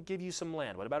about if we give you some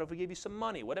land? What about if we give you some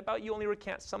money? What about you only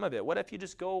recant some of it? What if you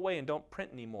just go away and don't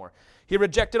print anymore? He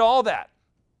rejected all that.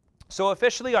 So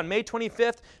officially on May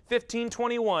 25th,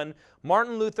 1521,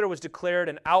 Martin Luther was declared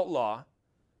an outlaw.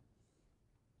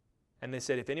 And they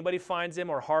said if anybody finds him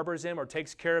or harbors him or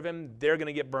takes care of him, they're going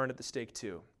to get burned at the stake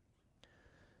too.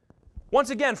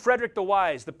 Once again, Frederick the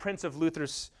Wise, the prince of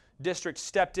Luther's district,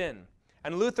 stepped in,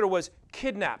 and Luther was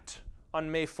kidnapped on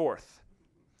May 4th.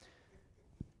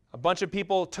 A bunch of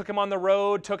people took him on the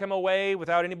road, took him away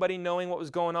without anybody knowing what was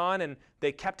going on, and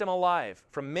they kept him alive.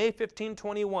 From May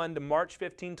 1521 to March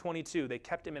 1522, they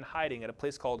kept him in hiding at a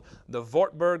place called the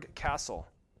Wartburg Castle.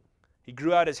 He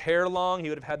grew out his hair long. He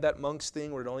would have had that monk's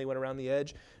thing where it only went around the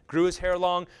edge. Grew his hair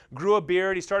long, grew a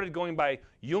beard. He started going by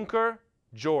Junker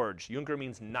George. Junker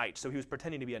means knight, so he was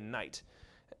pretending to be a knight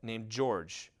named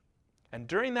George. And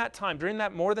during that time, during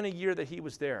that more than a year that he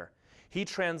was there, he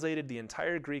translated the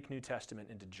entire Greek New Testament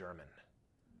into German.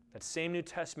 That same New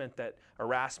Testament that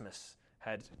Erasmus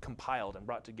had compiled and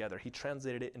brought together, he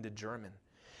translated it into German.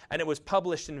 And it was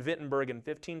published in Wittenberg in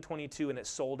 1522, and it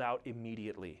sold out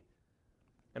immediately.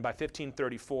 And by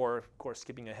 1534, of course,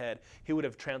 skipping ahead, he would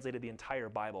have translated the entire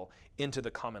Bible into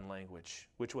the common language,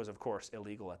 which was, of course,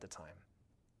 illegal at the time.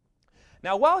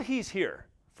 Now, while he's here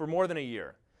for more than a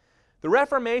year, the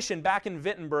Reformation back in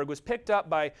Wittenberg was picked up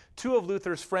by 2 of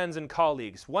Luther's friends and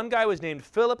colleagues. One guy was named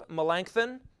Philip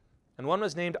Melanchthon, and one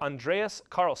was named Andreas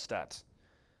Karlstadt.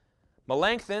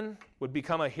 Melanchthon would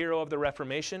become a hero of the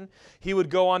Reformation. He would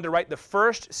go on to write the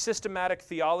first systematic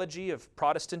theology of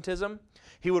Protestantism.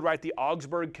 He would write the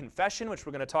Augsburg Confession, which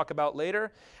we're going to talk about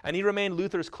later, and he remained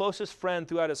Luther's closest friend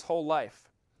throughout his whole life.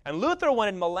 And Luther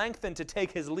wanted Melanchthon to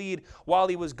take his lead while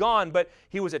he was gone, but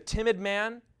he was a timid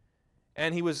man,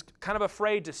 and he was kind of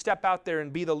afraid to step out there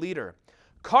and be the leader.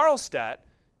 Karlstadt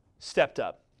stepped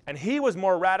up, and he was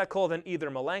more radical than either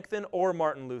Melanchthon or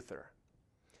Martin Luther.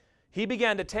 He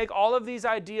began to take all of these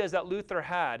ideas that Luther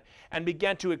had and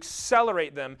began to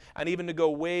accelerate them and even to go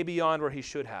way beyond where he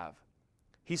should have.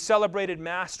 He celebrated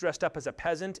Mass dressed up as a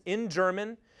peasant in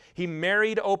German. He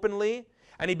married openly,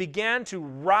 and he began to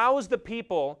rouse the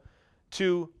people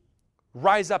to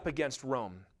rise up against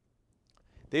Rome.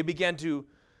 They began to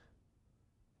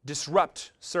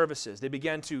disrupt services. They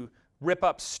began to rip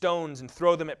up stones and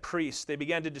throw them at priests. They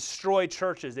began to destroy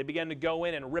churches. They began to go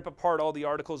in and rip apart all the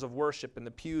articles of worship and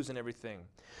the pews and everything.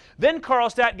 Then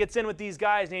Karlstadt gets in with these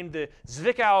guys named the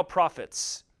Zwickau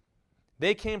prophets.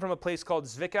 They came from a place called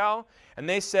Zwickau, and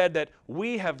they said that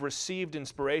we have received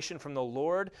inspiration from the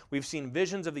Lord. We've seen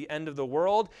visions of the end of the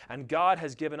world, and God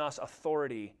has given us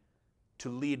authority to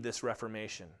lead this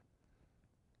Reformation.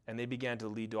 And they began to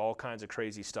lead to all kinds of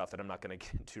crazy stuff that I'm not going to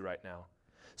get into right now.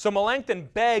 So Melanchthon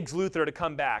begs Luther to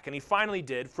come back, and he finally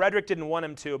did. Frederick didn't want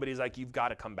him to, but he's like, you've got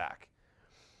to come back.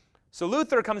 So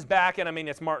Luther comes back, and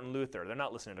it's Martin Luther. They're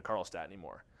not listening to Karlstadt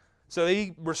anymore. So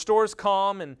he restores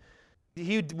calm, and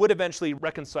he would eventually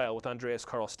reconcile with Andreas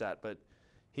Karlstadt, but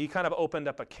he kind of opened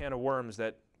up a can of worms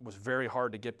that was very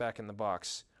hard to get back in the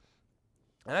box.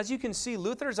 And as you can see,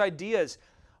 Luther's ideas,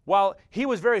 while he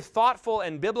was very thoughtful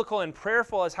and biblical and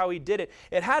prayerful as how he did it,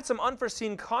 it had some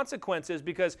unforeseen consequences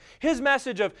because his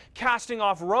message of casting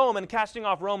off Rome and casting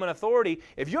off Roman authority,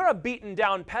 if you're a beaten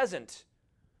down peasant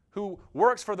who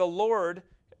works for the Lord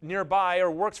nearby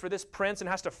or works for this prince and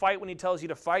has to fight when he tells you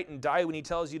to fight and die when he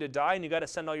tells you to die, and you got to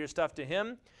send all your stuff to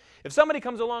him, if somebody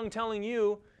comes along telling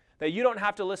you that you don't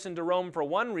have to listen to Rome for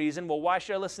one reason, well, why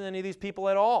should I listen to any of these people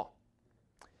at all?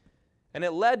 And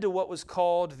it led to what was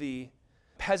called the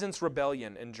Peasants'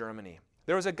 Rebellion in Germany.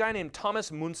 There was a guy named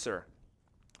Thomas Müntzer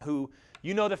who,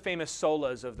 you know the famous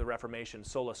solas of the Reformation,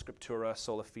 sola scriptura,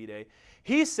 sola fide.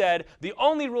 He said the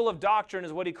only rule of doctrine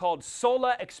is what he called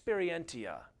sola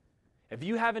experientia. If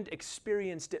you haven't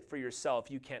experienced it for yourself,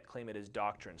 you can't claim it as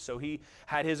doctrine. So he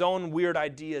had his own weird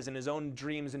ideas and his own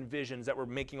dreams and visions that were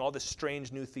making all this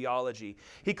strange new theology.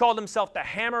 He called himself the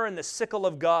hammer and the sickle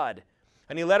of God.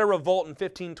 And he led a revolt in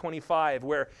 1525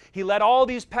 where he led all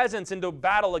these peasants into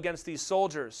battle against these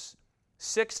soldiers.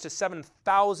 6,000 to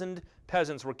 7,000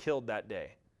 peasants were killed that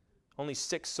day. Only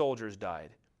 6 soldiers died.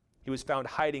 He was found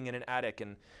hiding in an attic,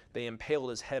 and they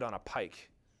impaled his head on a pike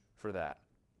for that.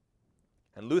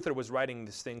 And Luther was writing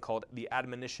this thing called the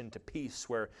Admonition to Peace,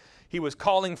 where he was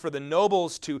calling for the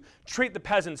nobles to treat the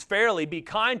peasants fairly, be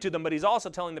kind to them, but he's also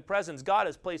telling the peasants, God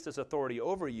has placed this authority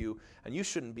over you, and you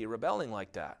shouldn't be rebelling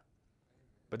like that.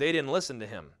 But they didn't listen to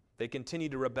him. They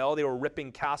continued to rebel. They were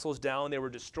ripping castles down. They were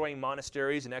destroying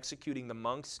monasteries and executing the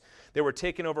monks. They were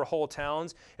taking over whole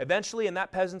towns. Eventually, in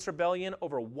that peasants' rebellion,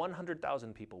 over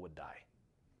 100,000 people would die.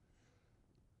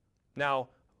 Now,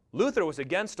 Luther was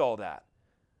against all that.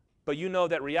 But you know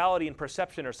that reality and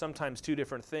perception are sometimes two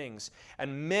different things.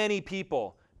 And many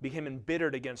people became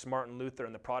embittered against Martin Luther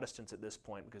and the Protestants at this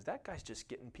point because that guy's just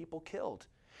getting people killed.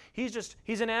 He's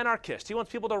an anarchist. He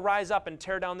wants people to rise up and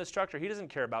tear down the structure. He doesn't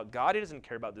care about God. He doesn't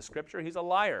care about the Scripture. He's a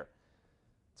liar.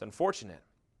 It's unfortunate.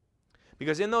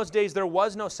 Because in those days, there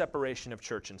was no separation of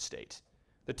church and state.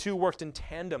 The two worked in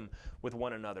tandem with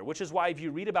one another, which is why if you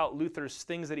read about Luther's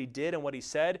things that he did and what he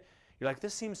said, you're like,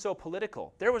 this seems so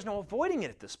political. There was no avoiding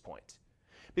it at this point.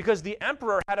 Because the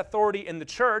emperor had authority in the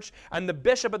church, and the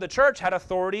bishop of the church had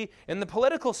authority in the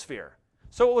political sphere.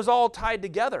 So it was all tied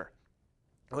together.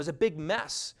 It was a big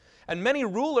mess. And many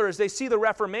rulers, they see the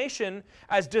Reformation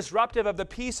as disruptive of the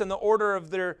peace and the order of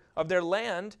their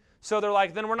land. So they're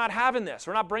like, then we're not having this.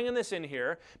 We're not bringing this in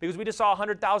here because we just saw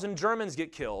 100,000 Germans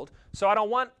get killed. So I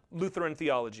don't want Lutheran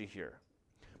theology here.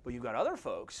 But you've got other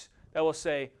folks that will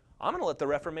say, I'm going to let the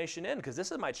Reformation in because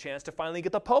this is my chance to finally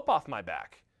get the Pope off my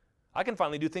back. I can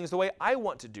finally do things the way I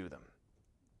want to do them.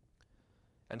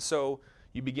 And so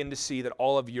you begin to see that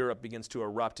all of Europe begins to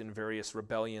erupt in various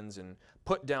rebellions and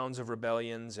put-downs of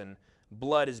rebellions, and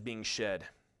blood is being shed.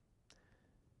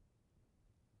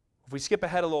 If we skip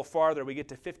ahead a little farther, we get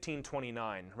to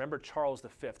 1529. Remember Charles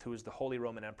V, who was the Holy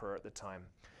Roman Emperor at the time.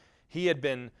 He had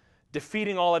been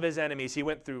defeating all of his enemies. He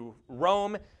went through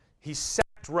Rome. He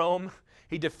sacked Rome.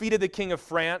 He defeated the King of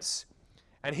France,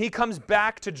 and he comes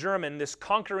back to Germany, this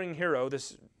conquering hero,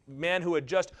 this man who had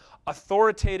just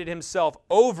authoritated himself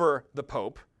over the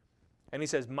Pope, and he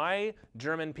says, my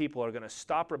German people are going to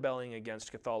stop rebelling against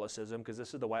Catholicism because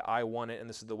this is the way I want it and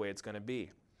this is the way it's going to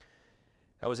be.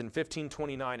 That was in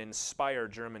 1529 in Speyer,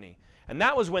 Germany. And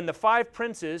that was when the 5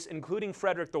 princes, including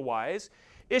Frederick the Wise,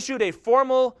 issued a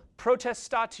formal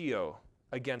protestatio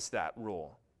against that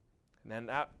rule. And then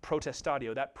that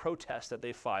protestatio, that protest that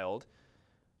they filed,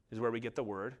 is where we get the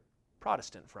word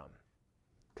Protestant from.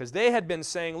 Because they had been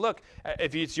saying, look,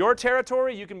 if it's your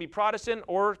territory, you can be Protestant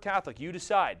or Catholic. You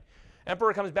decide.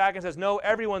 Emperor comes back and says, no,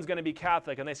 everyone's going to be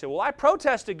Catholic. And they say, well, I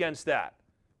protest against that.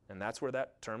 And that's where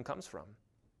that term comes from.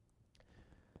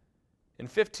 In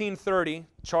 1530,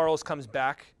 Charles comes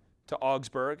back to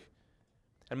Augsburg,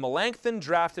 and Melanchthon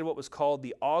drafted what was called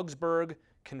the Augsburg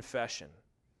Confession.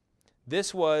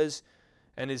 This was,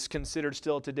 and is considered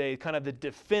still today, kind of the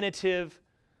definitive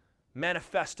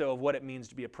manifesto of what it means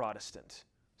to be a Protestant.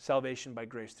 Salvation by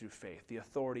grace through faith, the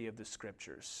authority of the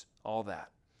Scriptures, all that.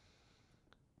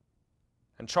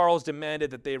 And Charles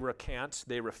demanded that they recant.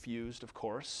 They refused, of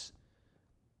course.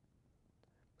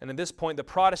 And at this point, the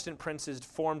Protestant princes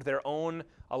formed their own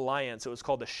alliance. It was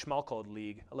called the Schmalkald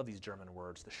League. I love these German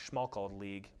words, the Schmalkald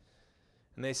League.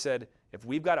 And they said, if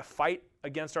we've got to fight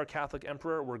against our Catholic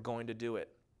emperor, we're going to do it.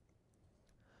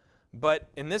 But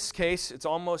in this case, it's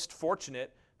almost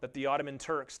fortunate that the Ottoman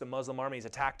Turks, the Muslim armies,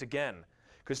 attacked again,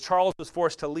 because Charles was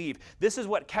forced to leave. This is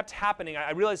what kept happening. I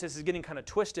realize this is getting kind of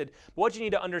twisted, but what you need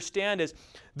to understand is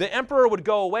the emperor would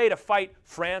go away to fight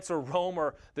France or Rome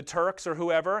or the Turks or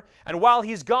whoever, and while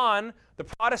he's gone, the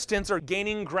Protestants are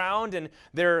gaining ground and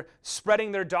they're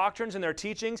spreading their doctrines and their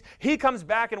teachings. He comes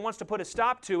back and wants to put a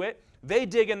stop to it. They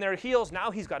dig in their heels.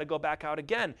 Now he's got to go back out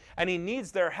again, and he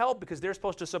needs their help because they're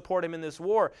supposed to support him in this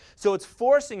war. So it's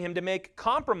forcing him to make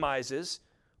compromises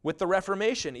with the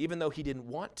Reformation, even though he didn't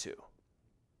want to.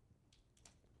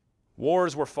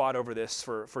 Wars were fought over this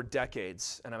for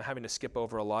decades, and I'm having to skip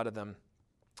over a lot of them,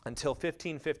 until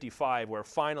 1555, where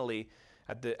finally,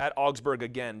 at Augsburg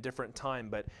again, different time,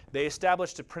 but they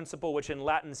established a principle which in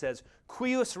Latin says,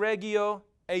 cuius regio,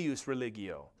 eius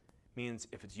religio. Means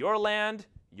if it's your land,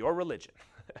 your religion.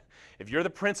 If you're the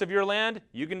prince of your land,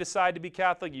 you can decide to be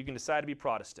Catholic, you can decide to be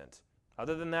Protestant.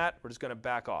 Other than that, we're just going to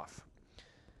back off.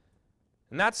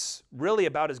 And that's really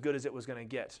about as good as it was going to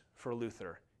get for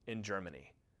Luther in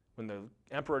Germany, when the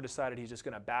emperor decided he's just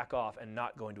going to back off and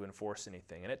not going to enforce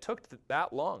anything. And it took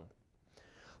that long.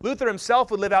 Luther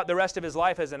himself would live out the rest of his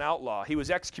life as an outlaw. He was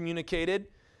excommunicated,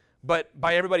 but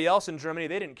by everybody else in Germany,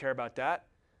 they didn't care about that.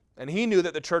 And he knew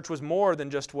that the church was more than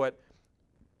just what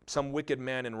some wicked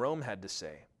man in Rome had to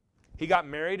say. He got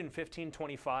married in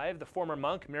 1525. The former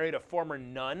monk married a former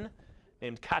nun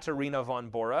named Katharina von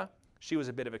Bora. She was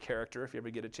a bit of a character, if you ever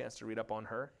get a chance to read up on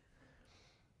her.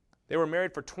 They were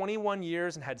married for 21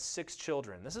 years and had 6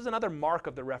 children. This is another mark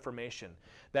of the Reformation,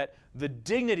 that the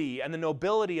dignity and the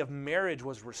nobility of marriage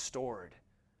was restored.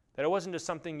 That it wasn't just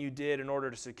something you did in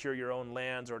order to secure your own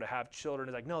lands or to have children.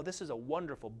 It's like, no, this is a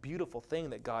wonderful, beautiful thing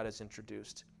that God has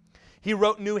introduced. He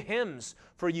wrote new hymns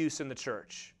for use in the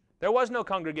church. There was no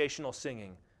congregational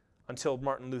singing until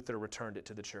Martin Luther returned it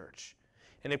to the church.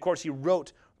 And of course, he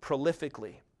wrote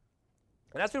prolifically.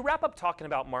 And as we wrap up talking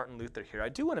about Martin Luther here, I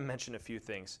do want to mention a few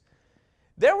things.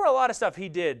 There were a lot of stuff he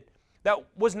did that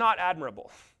was not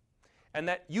admirable and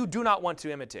that you do not want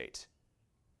to imitate.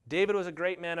 David was a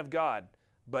great man of God,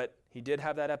 but he did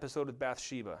have that episode with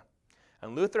Bathsheba.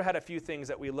 And Luther had a few things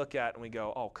that we look at and we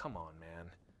go, oh, come on,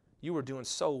 man. You were doing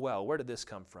so well. Where did this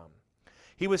come from?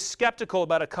 He was skeptical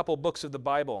about a couple books of the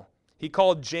Bible. He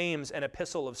called James an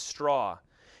epistle of straw.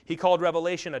 He called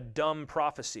Revelation a dumb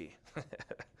prophecy.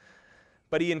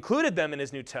 But he included them in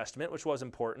his New Testament, which was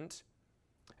important.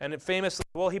 And it famously,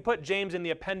 he put James in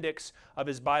the appendix of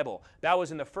his Bible. That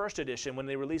was in the first edition. When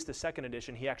they released the second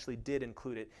edition, he actually did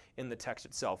include it in the text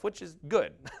itself, which is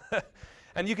good.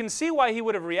 And you can see why he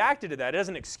would have reacted to that. It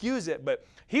doesn't excuse it, but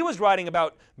he was writing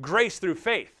about grace through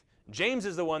faith. James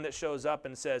is the one that shows up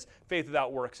and says, faith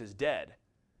without works is dead.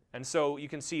 And so you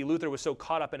can see Luther was so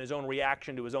caught up in his own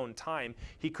reaction to his own time,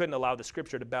 he couldn't allow the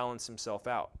Scripture to balance himself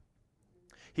out.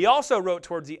 He also wrote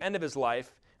towards the end of his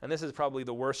life, and this is probably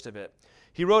the worst of it,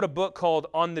 he wrote a book called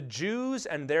On the Jews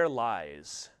and Their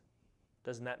Lies.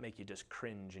 Doesn't that make you just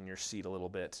cringe in your seat a little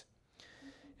bit?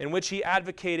 In which he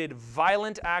advocated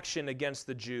violent action against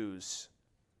the Jews,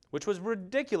 which was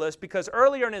ridiculous because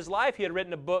earlier in his life he had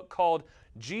written a book called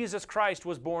Jesus Christ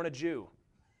Was Born a Jew.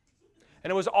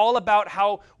 And it was all about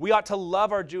how we ought to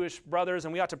love our Jewish brothers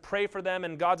and we ought to pray for them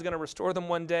and God's going to restore them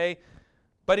one day.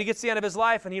 But he gets to the end of his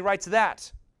life and he writes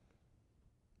that.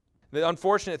 The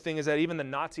unfortunate thing is that even the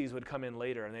Nazis would come in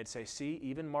later and they'd say, see,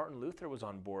 even Martin Luther was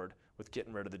on board with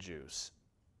getting rid of the Jews.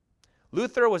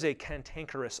 Luther was a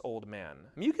cantankerous old man.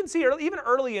 I mean, you can see even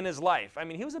early in his life,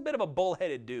 he was a bit of a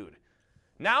bullheaded dude.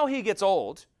 Now he gets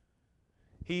old.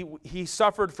 He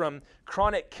suffered from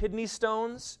chronic kidney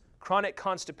stones, chronic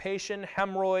constipation,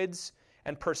 hemorrhoids,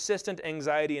 and persistent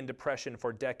anxiety and depression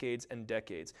for decades and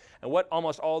decades. And what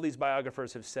almost all these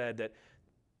biographers have said, that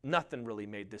nothing really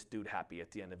made this dude happy at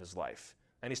the end of his life.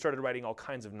 And he started writing all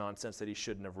kinds of nonsense that he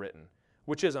shouldn't have written,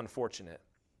 which is unfortunate.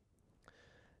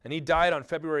 And he died on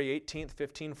February 18th,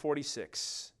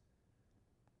 1546.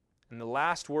 And the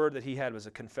last word that he had was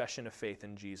a confession of faith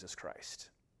in Jesus Christ.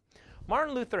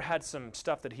 Martin Luther had some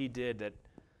stuff that he did that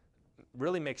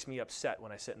really makes me upset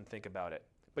when I sit and think about it.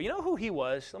 But you know who he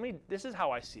was? This is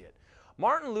how I see it.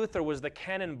 Martin Luther was the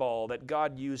cannonball that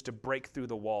God used to break through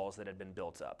the walls that had been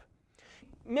built up.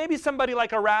 Maybe somebody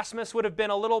like Erasmus would have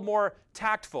been a little more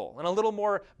tactful and a little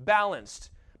more balanced,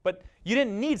 but you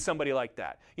didn't need somebody like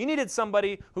that. You needed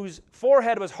somebody whose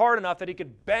forehead was hard enough that he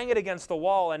could bang it against the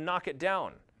wall and knock it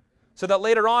down, so that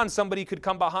later on somebody could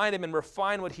come behind him and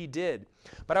refine what he did.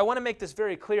 But I want to make this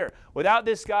very clear. Without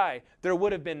this guy, there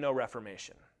would have been no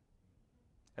Reformation.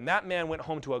 And that man went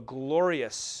home to a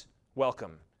glorious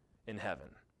welcome in heaven.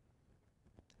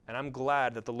 And I'm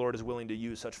glad that the Lord is willing to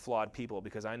use such flawed people,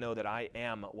 because I know that I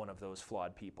am one of those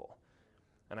flawed people.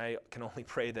 And I can only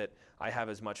pray that I have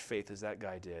as much faith as that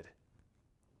guy did.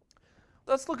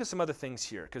 Let's look at some other things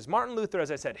here, because Martin Luther,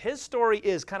 as I said, his story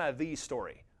is kind of the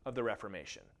story of the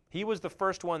Reformation. He was the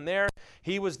first one there.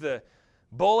 He was the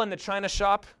bull in the china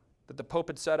shop that the Pope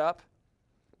had set up.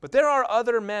 But there are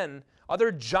other men,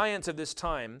 other giants of this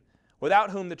time,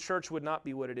 without whom the church would not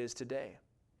be what it is today.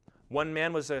 One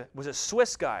man was a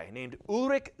Swiss guy named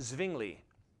Ulrich Zwingli.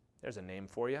 There's a name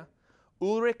for you.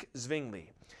 Ulrich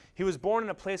Zwingli. He was born in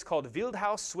a place called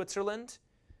Wildhaus, Switzerland,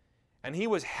 and he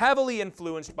was heavily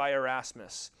influenced by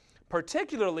Erasmus,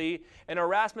 particularly in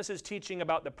Erasmus's teaching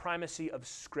about the primacy of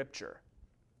Scripture.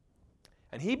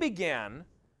 And he began,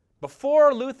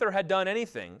 before Luther had done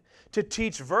anything, to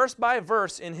teach verse by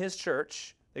verse in his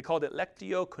church. They called it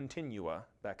Lectio Continua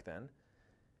back then.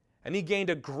 And he gained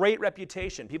a great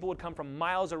reputation. People would come from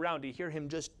miles around to hear him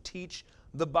just teach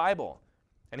the Bible.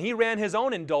 And he ran his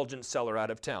own indulgence cellar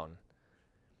out of town.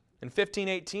 In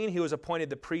 1518, he was appointed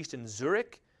the priest in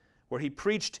Zurich, where he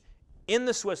preached in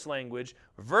the Swiss language,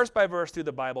 verse by verse through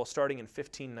the Bible, starting in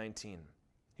 1519.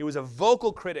 He was a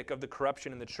vocal critic of the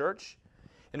corruption in the church.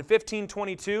 In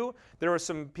 1522, there were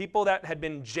some people that had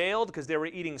been jailed because they were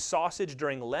eating sausage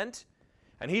during Lent.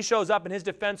 And he shows up, and his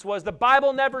defense was, the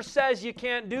Bible never says you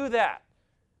can't do that.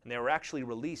 And they were actually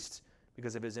released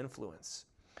because of his influence.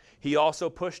 He also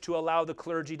pushed to allow the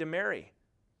clergy to marry.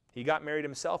 He got married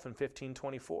himself in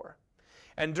 1524.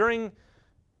 And during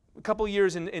a couple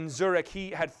years in Zurich,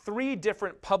 he had 3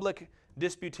 different public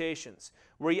disputations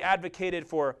where he advocated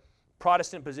for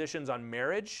Protestant positions on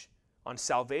marriage, on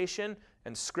salvation,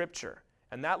 and Scripture.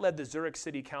 And that led the Zurich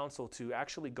City Council to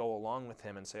actually go along with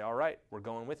him and say, all right, we're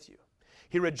going with you.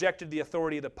 He rejected the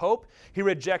authority of the Pope. He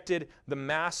rejected the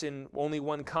Mass in only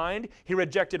one kind. He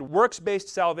rejected works-based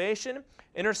salvation,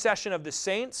 intercession of the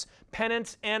saints,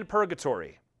 penance, and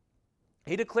purgatory.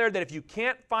 He declared that if you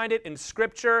can't find it in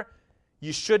Scripture,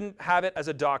 you shouldn't have it as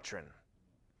a doctrine.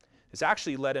 This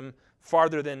actually led him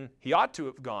farther than he ought to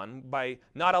have gone by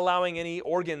not allowing any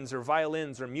organs or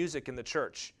violins or music in the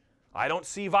church. I don't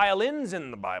see violins in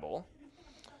the Bible.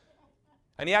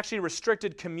 And he actually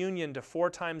restricted communion to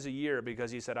 4 times a year because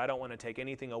he said, I don't want to take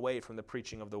anything away from the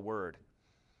preaching of the word.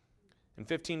 In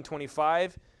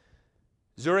 1525,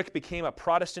 Zurich became a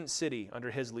Protestant city under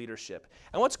his leadership.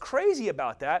 And what's crazy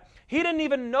about that, he didn't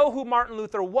even know who Martin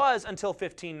Luther was until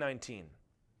 1519.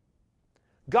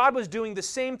 God was doing the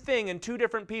same thing in 2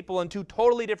 different people in 2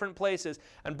 totally different places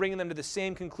and bringing them to the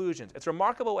same conclusions. It's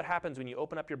remarkable what happens when you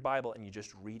open up your Bible and you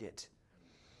just read it.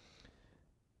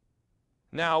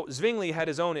 Now, Zwingli had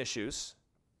his own issues.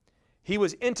 He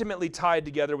was intimately tied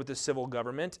together with the civil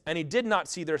government, and he did not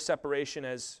see their separation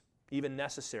as even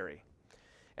necessary.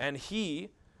 And he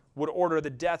would order the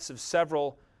deaths of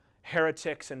several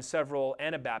heretics and several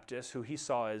Anabaptists who he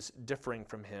saw as differing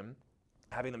from him,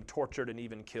 having them tortured and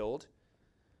even killed.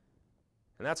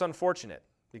 And that's unfortunate,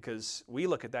 because we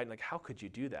look at that and like, how could you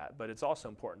do that? But it's also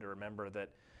important to remember that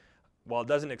while it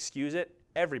doesn't excuse it,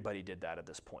 everybody did that at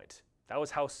this point. That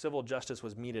was how civil justice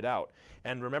was meted out.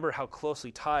 And remember how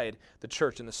closely tied the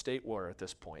church and the state were at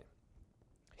this point.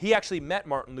 He actually met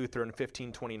Martin Luther in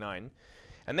 1529,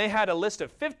 and they had a list of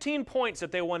 15 points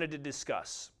that they wanted to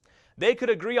discuss. They could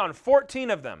agree on 14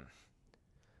 of them.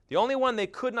 The only one they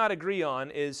could not agree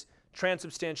on is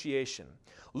transubstantiation.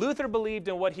 Luther believed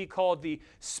in what he called the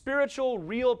spiritual,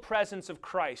 real presence of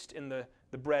Christ in the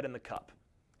bread and the cup.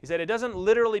 He said it doesn't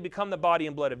literally become the body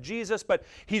and blood of Jesus, but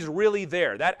he's really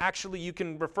there. That actually, you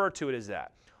can refer to it as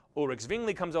that. Ulrich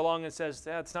Zwingli comes along and says,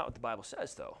 that's not what the Bible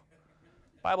says, though.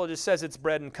 The Bible just says it's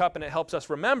bread and cup, and it helps us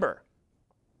remember.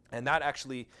 And that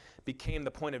actually became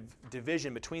the point of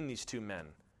division between these 2 men.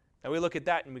 And we look at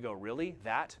that and we go, really?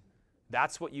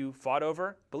 That's what you fought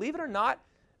over? Believe it or not,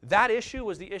 that issue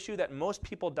was the issue that most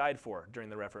people died for during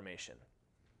the Reformation,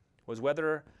 was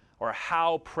whether or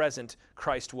how present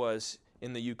Christ was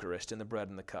in the Eucharist, in the bread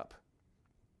and the cup.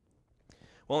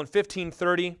 Well, in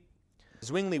 1530,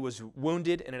 Zwingli was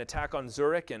wounded in an attack on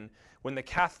Zurich, and when the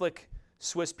Catholic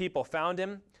Swiss people found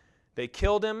him, they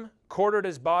killed him, quartered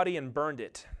his body, and burned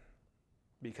it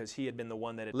because he had been the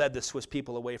one that had led the Swiss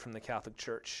people away from the Catholic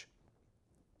Church.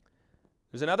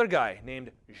 There's another guy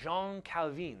named Jean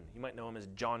Calvin. You might know him as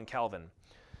John Calvin.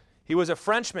 He was a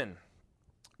Frenchman,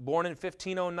 born in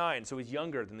 1509, so he's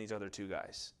younger than these other two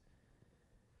guys.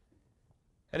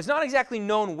 And it's not exactly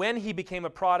known when he became a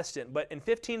Protestant, but in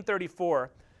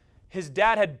 1534, his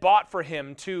dad had bought for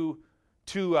him two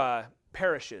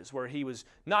parishes where he was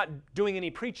not doing any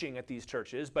preaching at these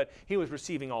churches, but he was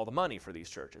receiving all the money for these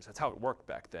churches. That's how it worked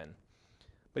back then.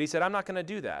 But he said, I'm not going to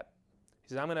do that. He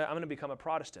said, I'm going to become a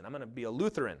Protestant. I'm going to be a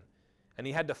Lutheran. And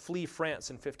he had to flee France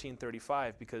in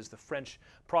 1535 because the French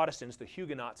Protestants, the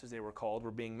Huguenots as they were called,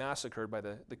 were being massacred by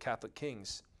the Catholic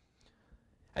kings.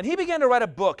 And he began to write a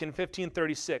book in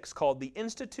 1536 called The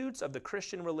Institutes of the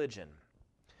Christian Religion.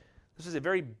 This is a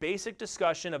very basic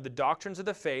discussion of the doctrines of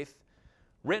the faith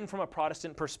written from a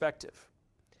Protestant perspective.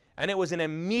 And it was an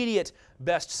immediate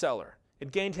bestseller.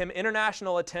 It gained him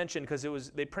international attention because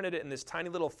they printed it in this tiny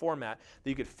little format that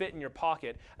you could fit in your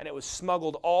pocket, and it was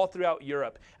smuggled all throughout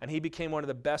Europe, and he became one of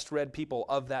the best read people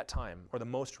of that time, or the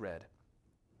most read.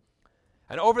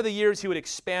 And over the years, he would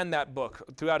expand that book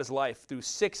throughout his life through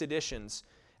 6 editions,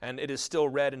 and it is still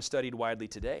read and studied widely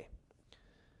today.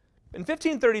 In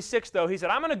 1536, though, he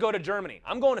said, I'm going to go to Germany.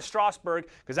 I'm going to Strasbourg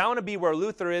because I want to be where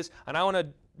Luther is, and I want to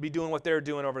be doing what they're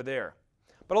doing over there.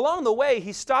 But along the way,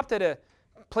 he stopped at a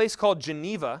place called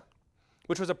Geneva,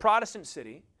 which was a Protestant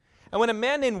city. And when a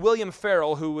man named William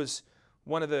Farel, who was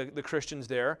one of the Christians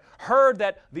there, heard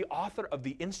that the author of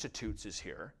the Institutes is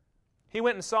here, he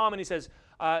went and saw him and he says,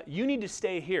 you need to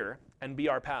stay here and be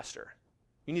our pastor.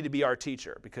 You need to be our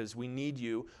teacher because we need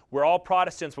you. We're all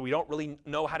Protestants, but we don't really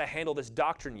know how to handle this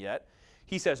doctrine yet.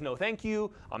 He says, no, thank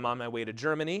you. I'm on my way to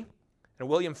Germany. And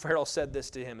William Farel said this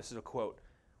to him. This is a quote.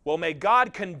 Well, may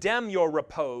God condemn your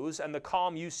repose and the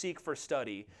calm you seek for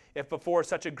study, if before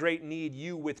such a great need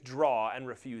you withdraw and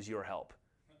refuse your help.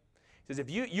 He says, if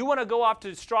you want to go off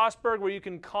to Strasbourg where you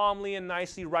can calmly and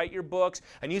nicely write your books,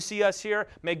 and you see us here,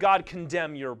 may God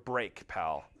condemn your break,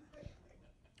 pal.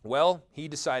 Well, he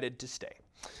decided to stay.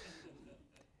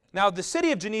 Now, the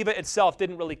city of Geneva itself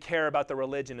didn't really care about the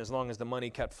religion as long as the money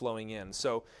kept flowing in.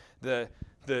 So the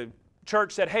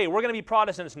church said, hey, we're going to be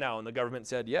Protestants now. And the government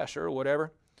said, yeah, sure,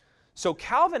 whatever. So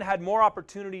Calvin had more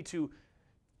opportunity to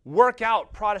work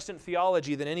out Protestant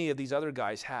theology than any of these other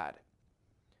guys had.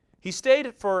 He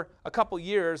stayed for a couple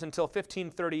years until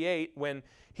 1538 when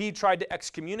he tried to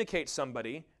excommunicate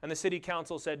somebody, and the city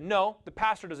council said, no, the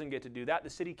pastor doesn't get to do that. The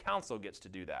city council gets to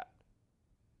do that.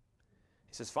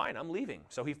 He says, fine, I'm leaving.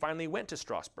 So he finally went to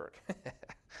Strasbourg.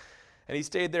 And he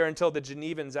stayed there until the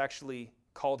Genevans actually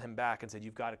called him back and said,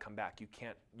 you've got to come back. You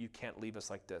can't leave us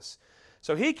like this.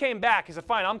 So he came back. He said,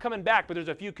 fine, I'm coming back, but there's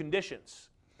a few conditions.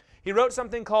 He wrote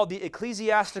something called the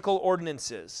Ecclesiastical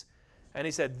Ordinances. And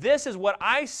he said, this is what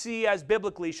I see as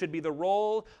biblically should be the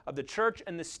role of the church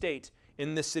and the state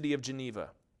in the city of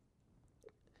Geneva.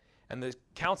 And the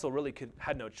council really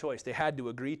had no choice. They had to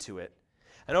agree to it.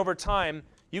 And over time,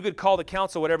 you could call the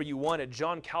council whatever you wanted.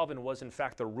 John Calvin was, in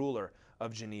fact, the ruler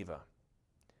of Geneva.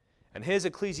 And his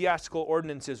ecclesiastical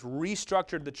ordinances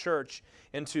restructured the church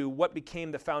into what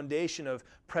became the foundation of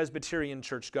Presbyterian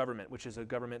church government, which is a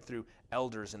government through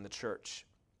elders in the church.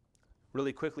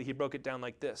 Really quickly, he broke it down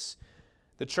like this.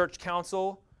 The church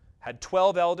council had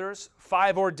 12 elders,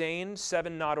 5 ordained,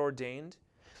 7 not ordained.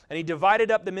 And he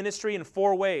divided up the ministry in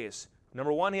 4 ways.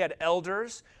 Number 1, he had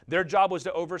elders. Their job was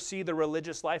to oversee the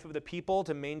religious life of the people,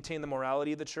 to maintain the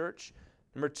morality of the church.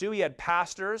 Number 2, he had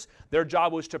pastors. Their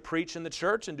job was to preach in the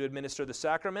church and to administer the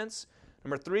sacraments.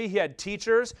 Number 3, he had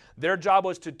teachers. Their job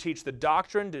was to teach the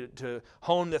doctrine, to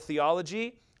hone the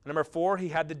theology. Number 4, he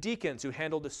had the deacons who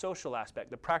handled the social aspect,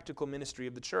 the practical ministry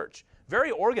of the church.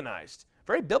 Very organized,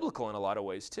 very biblical in a lot of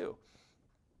ways too.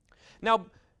 Now,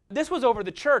 this was over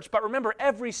the church, but remember,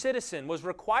 every citizen was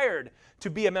required to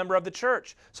be a member of the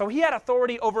church. So he had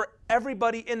authority over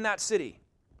everybody in that city.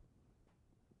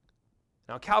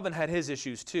 Now, Calvin had his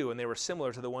issues too, and they were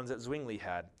similar to the ones that Zwingli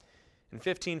had. In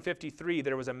 1553,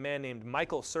 there was a man named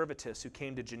Michael Servetus who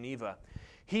came to Geneva.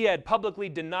 He had publicly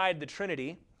denied the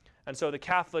Trinity, and so the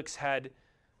Catholics had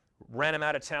ran him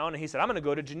out of town, and he said, I'm going to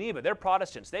go to Geneva. They're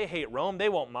Protestants. They hate Rome. They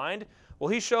won't mind. Well,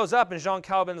 he shows up, and Jean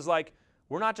Calvin's like,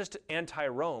 we're not just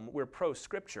anti-Rome, we're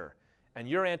pro-Scripture, and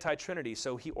you're anti-Trinity,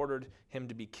 so he ordered him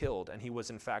to be killed, and he was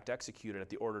in fact executed at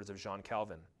the orders of Jean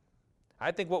Calvin.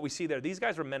 I think what we see there, these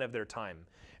guys were men of their time.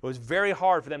 It was very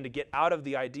hard for them to get out of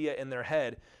the idea in their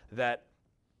head that,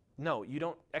 no, you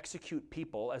don't execute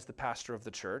people as the pastor of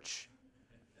the church.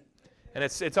 And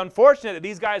it's unfortunate that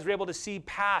these guys were able to see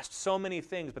past so many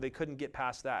things, but they couldn't get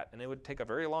past that. And it would take a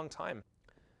very long time.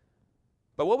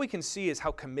 But what we can see is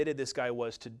how committed this guy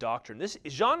was to doctrine.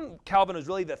 John Calvin was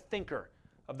really the thinker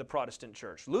of the Protestant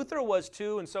church. Luther was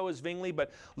too, and so was Zwingli,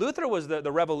 but Luther was the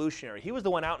revolutionary. He was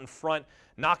the one out in front,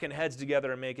 knocking heads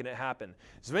together and making it happen.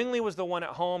 Zwingli was the one at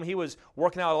home. He was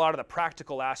working out a lot of the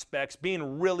practical aspects,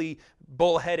 being really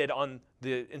bullheaded on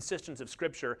the insistence of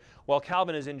Scripture, while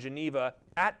Calvin is in Geneva,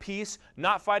 at peace,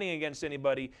 not fighting against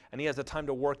anybody, and he has the time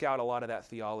to work out a lot of that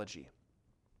theology.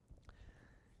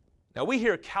 Now we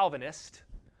hear Calvinist,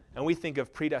 and we think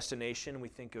of predestination, we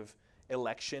think of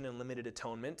election and limited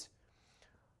atonement.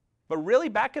 But really,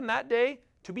 back in that day,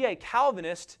 to be a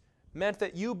Calvinist meant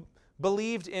that you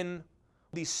believed in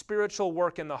the spiritual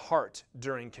work in the heart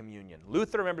during communion.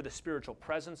 Luther remembered the spiritual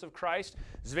presence of Christ.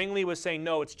 Zwingli was saying,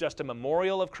 no, it's just a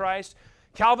memorial of Christ.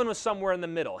 Calvin was somewhere in the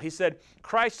middle. He said,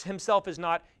 Christ himself is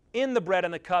not in the bread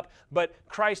and the cup, but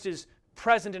Christ is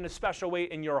present in a special way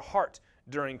in your heart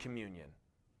during communion.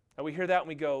 And we hear that and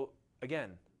we go,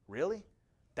 again, really?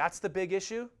 That's the big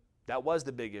issue? That was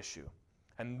the big issue.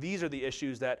 And these are the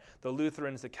issues that the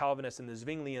Lutherans, the Calvinists, and the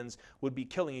Zwinglians would be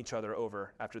killing each other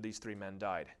over after these three men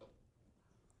died.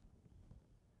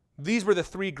 These were the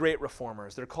three great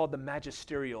reformers. They're called the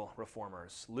magisterial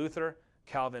reformers: Luther,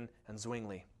 Calvin, and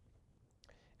Zwingli.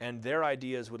 And their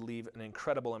ideas would leave an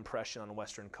incredible impression on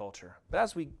Western culture. But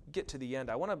as we get to the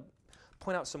end, I want to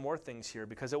point out some more things here,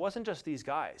 because it wasn't just these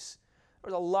guys.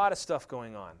 There was a lot of stuff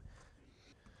going on.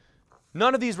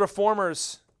 None of these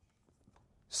reformers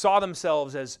saw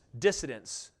themselves as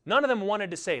dissidents. None of them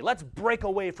wanted to say, let's break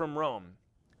away from Rome.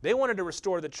 They wanted to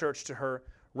restore the church to her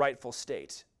rightful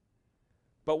state.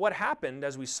 But what happened,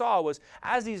 as we saw, was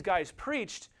as these guys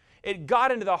preached, it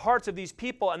got into the hearts of these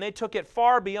people, and they took it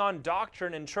far beyond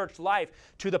doctrine and church life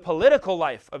to the political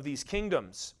life of these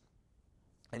kingdoms.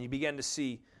 And you began to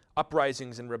see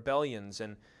uprisings and rebellions,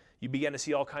 and you began to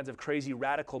see all kinds of crazy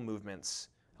radical movements.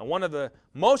 And one of the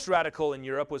most radical in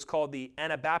Europe was called the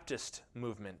Anabaptist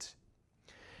movement.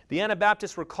 The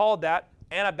Anabaptists were called that.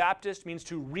 Anabaptist means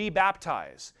to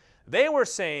rebaptize. They were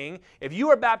saying, if you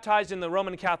are baptized in the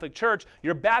Roman Catholic Church,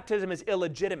 your baptism is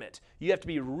illegitimate. You have to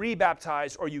be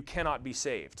rebaptized or you cannot be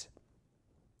saved.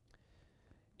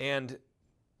 And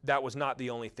that was not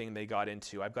the only thing they got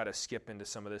into. I've got to skip into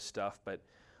some of this stuff, but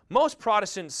most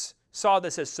Protestants saw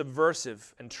this as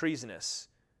subversive and treasonous.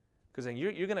 Because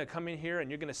you're going to come in here and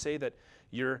you're going to say that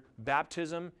your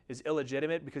baptism is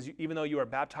illegitimate because even though you are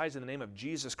baptized in the name of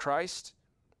Jesus Christ.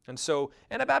 And so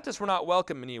Anabaptists were not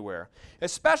welcome anywhere,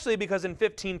 especially because in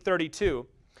 1532,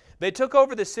 they took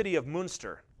over the city of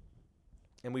Münster.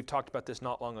 And we've talked about this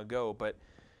not long ago, but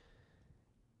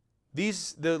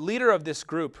the leader of this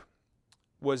group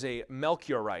was a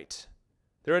Melchiorite.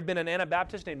 There had been an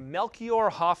Anabaptist named Melchior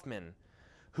Hoffman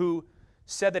who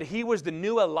said that he was the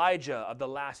new Elijah of the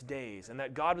last days, and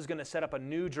that God was going to set up a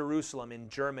new Jerusalem in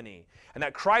Germany, and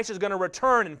that Christ is going to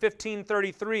return in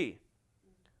 1533.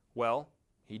 Well,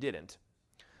 he didn't.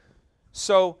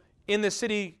 So in the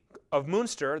city of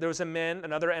Münster, there was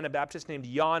another Anabaptist named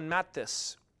Jan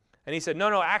Matthys, and he said,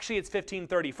 no, actually it's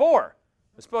 1534.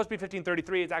 It's supposed to be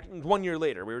 1533. It's actually 1 year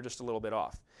later. We were just a little bit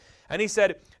off. And he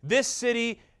said, this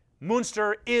city,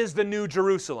 Münster, is the new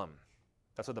Jerusalem.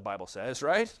 That's what the Bible says,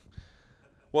 right?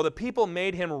 Well, the people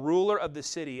made him ruler of the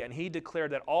city, and he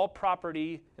declared that all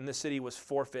property in the city was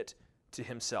forfeit to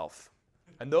himself.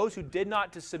 And those who did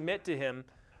not submit to him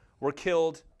were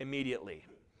killed immediately.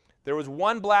 There was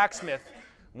one blacksmith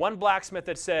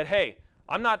that said, hey,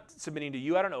 I'm not submitting to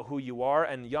you. I don't know who you are.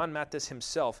 And Jan Matthys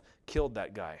himself killed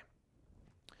that guy.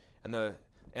 And the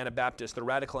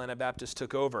radical Anabaptists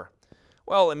took over.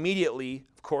 Well, immediately,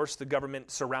 of course, the government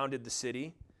surrounded the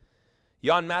city.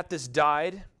 Jan Matthys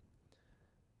died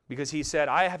because he said,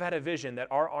 I have had a vision that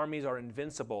our armies are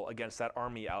invincible against that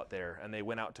army out there. And they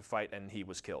went out to fight, and he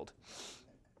was killed.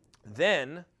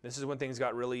 Then, this is when things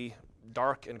got really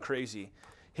dark and crazy.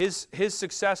 His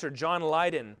successor, John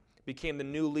Leyden, became the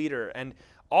new leader. And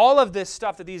all of this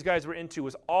stuff that these guys were into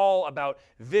was all about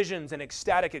visions and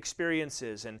ecstatic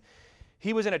experiences. And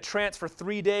he was in a trance for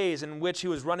 3 days in which he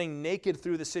was running naked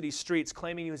through the city streets,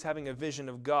 claiming he was having a vision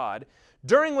of God,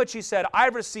 during which he said,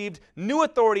 I've received new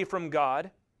authority from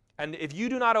God, and if you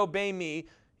do not obey me,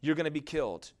 you're going to be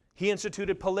killed. He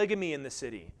instituted polygamy in the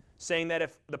city, saying that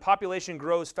if the population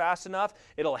grows fast enough,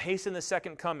 it'll hasten the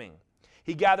second coming.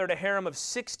 He gathered a harem of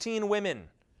 16 women,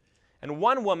 and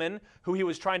one woman who he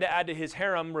was trying to add to his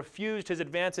harem refused his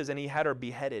advances, and he had her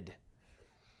beheaded.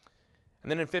 And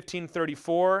then in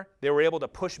 1534, they were able to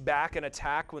push back an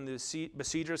attack when the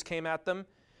besiegers came at them.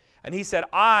 And he said,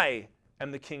 I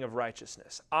am the King of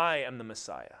righteousness. I am the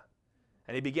Messiah.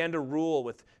 And he began to rule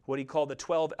with what he called the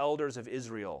 12 elders of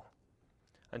Israel,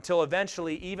 until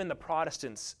eventually even the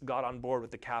Protestants got on board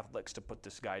with the Catholics to put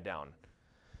this guy down.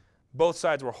 Both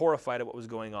sides were horrified at what was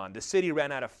going on. The city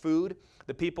ran out of food.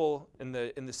 The people in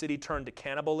the city turned to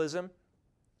cannibalism,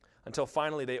 until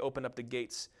finally they opened up the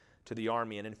gates to the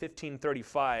army. And in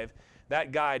 1535,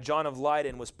 that guy, John of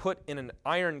Leyden, was put in an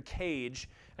iron cage,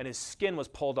 and his skin was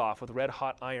pulled off with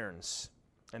red-hot irons.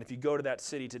 And if you go to that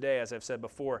city today, as I've said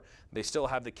before, they still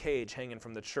have the cage hanging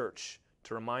from the church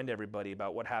to remind everybody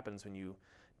about what happens when you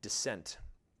dissent.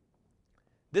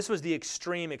 This was the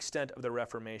extreme extent of the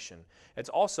Reformation. It's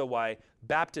also why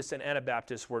Baptists and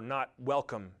Anabaptists were not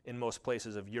welcome in most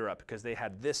places of Europe, because they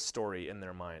had this story in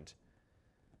their mind.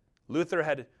 Luther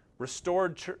had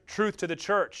restored truth to the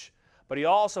church, but he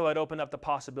also had opened up the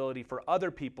possibility for other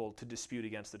people to dispute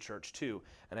against the church too,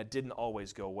 and it didn't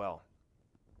always go well.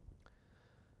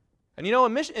 And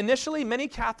initially many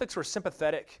Catholics were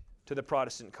sympathetic to the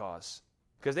Protestant cause,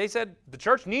 because they said the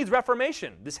church needs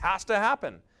reformation. This has to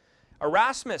happen.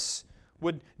 Erasmus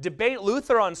would debate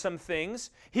Luther on some things.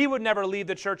 He would never leave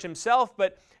the church himself,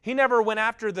 but he never went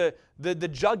after the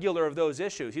jugular of those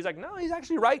issues. He's like, no, he's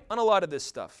actually right on a lot of this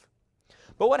stuff.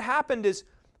 But what happened is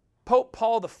Pope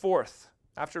Paul IV,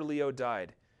 after Leo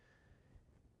died,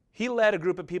 he led a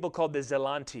group of people called the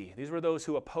Zelanti. These were those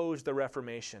who opposed the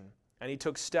Reformation, and he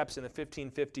took steps in the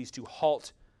 1550s to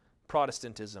halt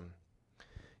Protestantism.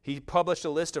 He published a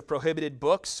list of prohibited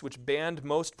books which banned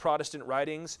most Protestant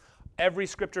writings. Every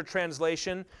scripture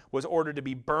translation was ordered to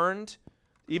be burned.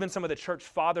 Even some of the church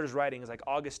fathers' writings, like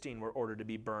Augustine, were ordered to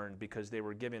be burned because they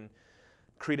were giving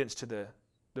credence to the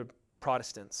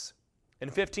Protestants. In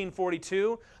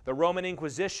 1542, the Roman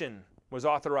Inquisition was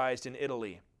authorized in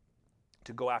Italy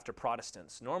to go after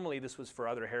Protestants. Normally this was for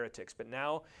other heretics, but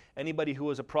now anybody who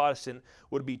was a Protestant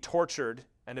would be tortured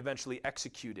and eventually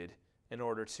executed in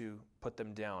order to put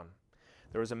them down.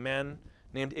 There was a man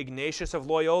named Ignatius of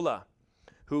Loyola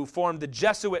who formed the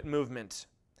Jesuit movement,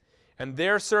 and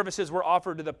their services were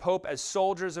offered to the Pope as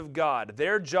soldiers of God.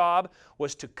 Their job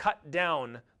was to cut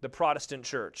down the Protestant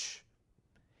church.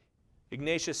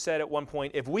 Ignatius said at one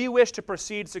point, "If we wish to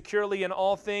proceed securely in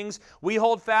all things, we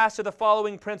hold fast to the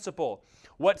following principle.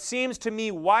 What seems to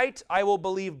me white, I will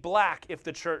believe black if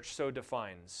the church so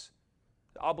defines."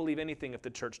 I'll believe anything if the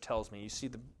church tells me. You see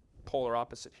the polar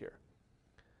opposite here.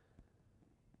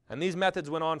 And these methods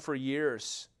went on for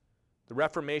years. The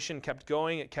Reformation kept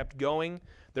going, it kept going.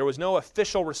 There was no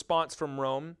official response from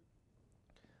Rome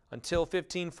until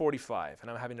 1545, and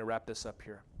I'm having to wrap this up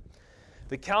here.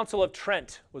 The Council of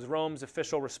Trent was Rome's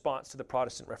official response to the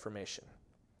Protestant Reformation.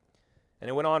 And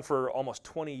it went on for almost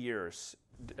 20 years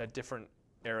at different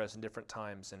eras and different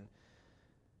times. And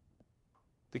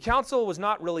the council was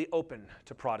not really open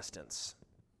to Protestants.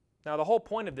 Now, the whole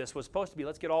point of this was supposed to be,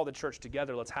 let's get all the church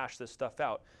together, let's hash this stuff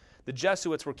out. The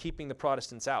Jesuits were keeping the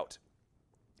Protestants out.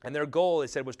 And their goal, they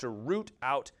said, was to root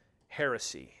out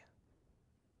heresy,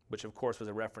 which of course was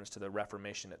a reference to the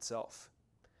Reformation itself.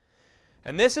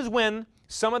 And this is when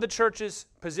some of the church's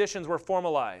positions were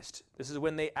formalized. This is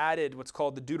when they added what's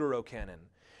called the Deuterocanon.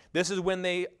 This is when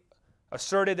they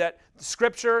asserted that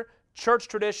Scripture, church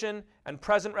tradition, and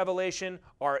present revelation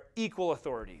are equal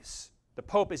authorities. The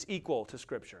Pope is equal to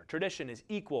Scripture. Tradition is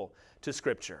equal to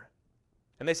Scripture.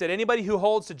 And they said anybody who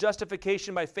holds to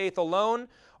justification by faith alone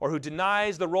or who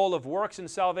denies the role of works in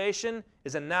salvation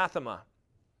is anathema.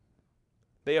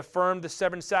 They affirmed the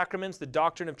seven sacraments, the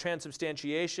doctrine of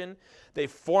transubstantiation. They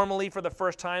formally, for the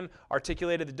first time,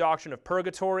 articulated the doctrine of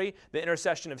purgatory, the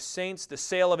intercession of saints, the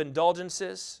sale of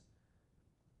indulgences.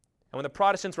 And when the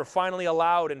Protestants were finally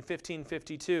allowed in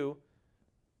 1552,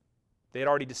 they had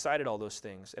already decided all those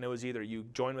things. And it was either you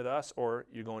join with us or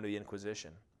you're going to the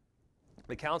Inquisition.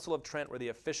 The Council of Trent were the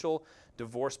official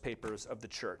divorce papers of the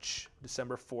church,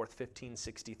 December 4th,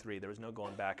 1563. There was no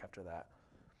going back after that.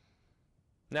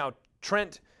 Now,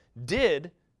 Trent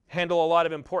did handle a lot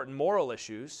of important moral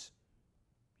issues.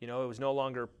 It was no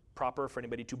longer proper for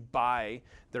anybody to buy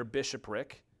their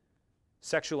bishopric.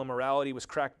 Sexual immorality was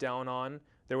cracked down on.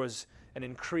 There was an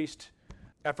increased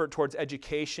effort towards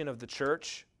education of the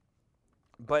church.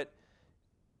 But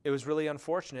it was really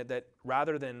unfortunate that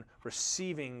rather than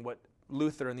receiving what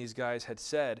Luther and these guys had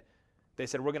said, they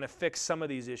said, we're going to fix some of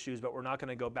these issues, but we're not going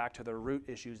to go back to the root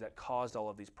issues that caused all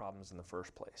of these problems in the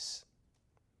first place.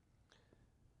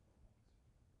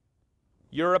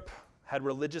 Europe had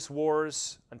religious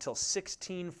wars until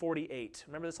 1648.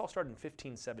 Remember, this all started in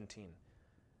 1517.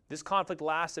 This conflict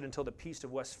lasted until the Peace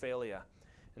of Westphalia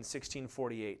in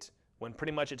 1648, when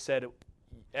pretty much it said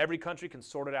every country can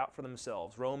sort it out for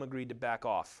themselves. Rome agreed to back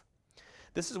off.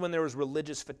 This is when there was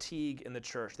religious fatigue in the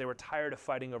church. They were tired of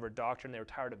fighting over doctrine. They were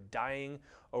tired of dying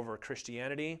over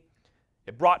Christianity.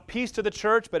 It brought peace to the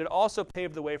church, but it also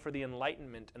paved the way for the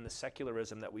Enlightenment and the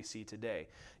secularism that we see today.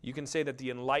 You can say that the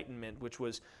Enlightenment, which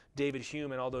was David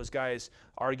Hume and all those guys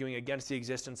arguing against the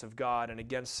existence of God and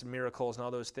against miracles and all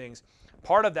those things,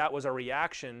 part of that was a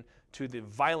reaction to the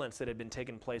violence that had been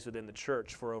taking place within the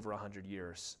church for over 100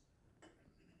 years.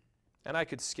 And I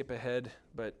could skip ahead,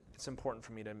 but it's important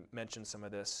for me to mention some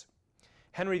of this.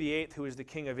 Henry VIII, who is the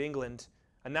King of England,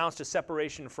 announced a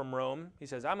separation from Rome. He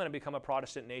says, I'm going to become a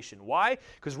Protestant nation. Why?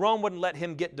 Because Rome wouldn't let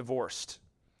him get divorced.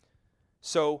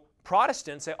 So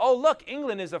Protestants say, oh, look,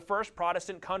 England is the first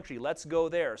Protestant country. Let's go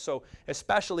there. So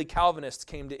especially Calvinists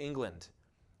came to England.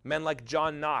 Men like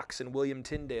John Knox and William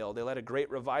Tyndale, they led a great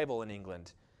revival in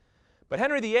England. But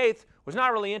Henry VIII was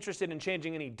not really interested in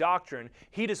changing any doctrine.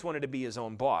 He just wanted to be his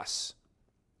own boss.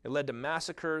 It led to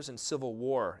massacres and civil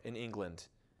war in England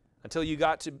until you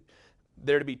got to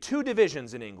there to be two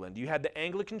divisions in England. You had the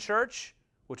Anglican Church,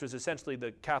 which was essentially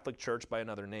the Catholic Church by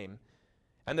another name,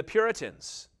 and the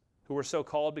Puritans, who were so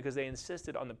called because they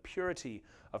insisted on the purity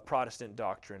of Protestant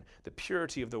doctrine, the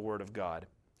purity of the Word of God.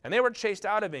 And they were chased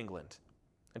out of England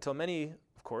until many,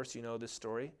 of course, you know this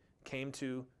story, came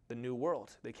to the New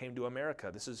World. They came to America.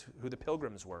 This is who the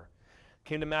Pilgrims were.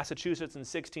 Came to Massachusetts in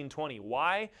 1620.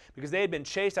 Why? Because they had been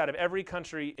chased out of every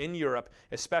country in Europe,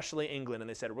 especially England, and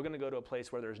they said, we're going to go to a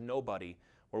place where there's nobody,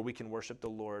 where we can worship the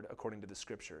Lord according to the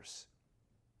Scriptures.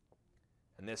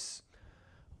 And this,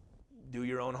 do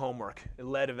your own homework. It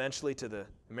led eventually to the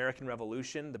American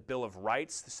Revolution, the Bill of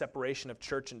Rights, the separation of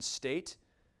church and state.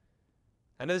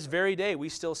 And to this very day, we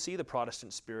still see the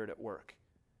Protestant spirit at work.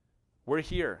 We're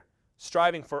here,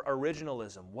 striving for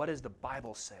originalism. What does the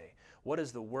Bible say? What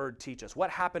does the Word teach us? What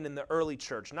happened in the early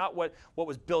church? Not what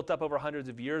was built up over hundreds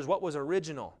of years. What was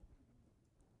original?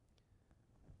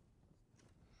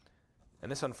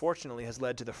 And this, unfortunately, has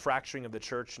led to the fracturing of the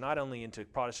church, not only into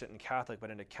Protestant and Catholic, but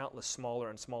into countless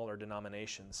smaller and smaller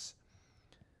denominations.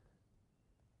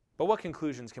 But what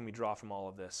conclusions can we draw from all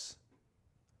of this?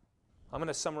 I'm going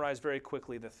to summarize very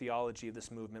quickly the theology of this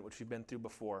movement, which we've been through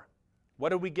before. What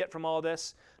did we get from all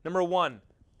this? Number one,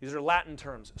 these are Latin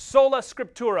terms. Sola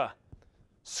Scriptura,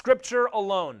 Scripture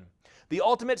alone. The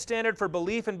ultimate standard for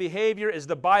belief and behavior is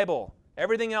the Bible.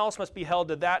 Everything else must be held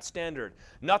to that standard.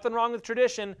 Nothing wrong with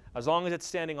tradition as long as it's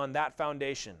standing on that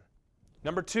foundation.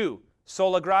 Number two,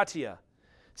 Sola Gratia.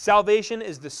 Salvation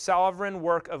is the sovereign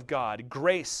work of God,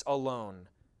 grace alone.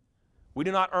 We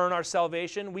do not earn our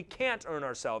salvation. We can't earn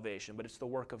our salvation, but it's the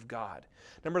work of God.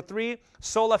 Number three,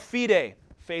 Sola Fide,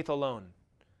 faith alone.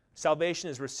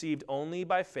 Salvation is received only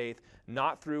by faith,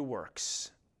 not through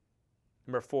works.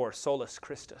 Number four, Solus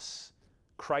Christus,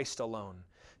 Christ alone.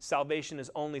 Salvation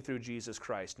is only through Jesus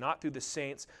Christ, not through the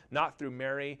saints, not through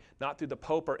Mary, not through the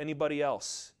Pope or anybody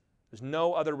else. There's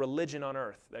no other religion on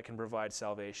earth that can provide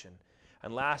salvation.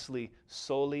 And lastly,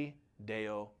 Soli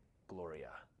Deo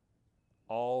Gloria.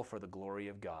 All for the glory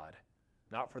of God,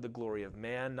 not for the glory of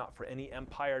man, not for any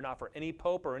empire, not for any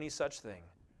pope or any such thing.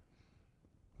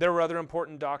 There were other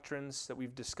important doctrines that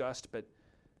we've discussed, but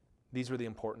these were the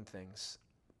important things.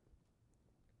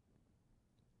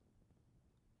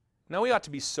 Now we ought to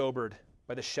be sobered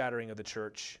by the shattering of the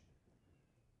church.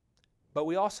 But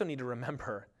we also need to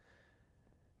remember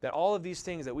that all of these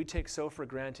things that we take so for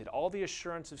granted, all the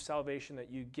assurance of salvation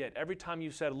that you get, every time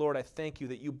you've said, Lord, I thank you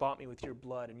that you bought me with your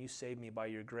blood and you saved me by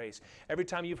your grace. Every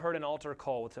time you've heard an altar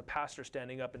call with a pastor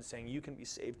standing up and saying, you can be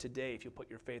saved today if you put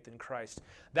your faith in Christ,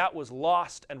 that was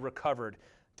lost and recovered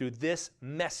through this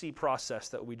messy process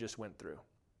that we just went through.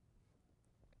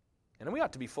 And we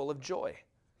ought to be full of joy.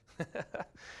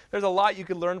 There's a lot you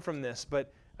could learn from this,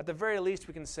 but at the very least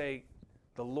we can say,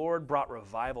 the Lord brought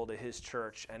revival to his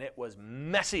church, and it was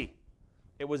messy.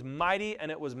 It was mighty,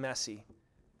 and it was messy.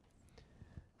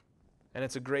 And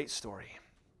it's a great story.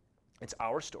 It's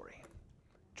our story.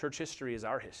 Church history is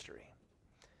our history.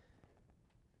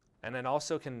 And it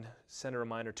also can send a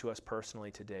reminder to us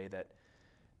personally today that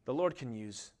the Lord can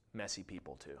use messy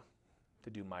people too, to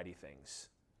do mighty things.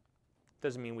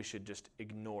 Doesn't mean we should just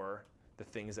ignore the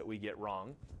things that we get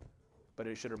wrong, but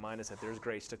it should remind us that there's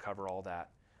grace to cover all that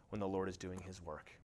when the Lord is doing his work.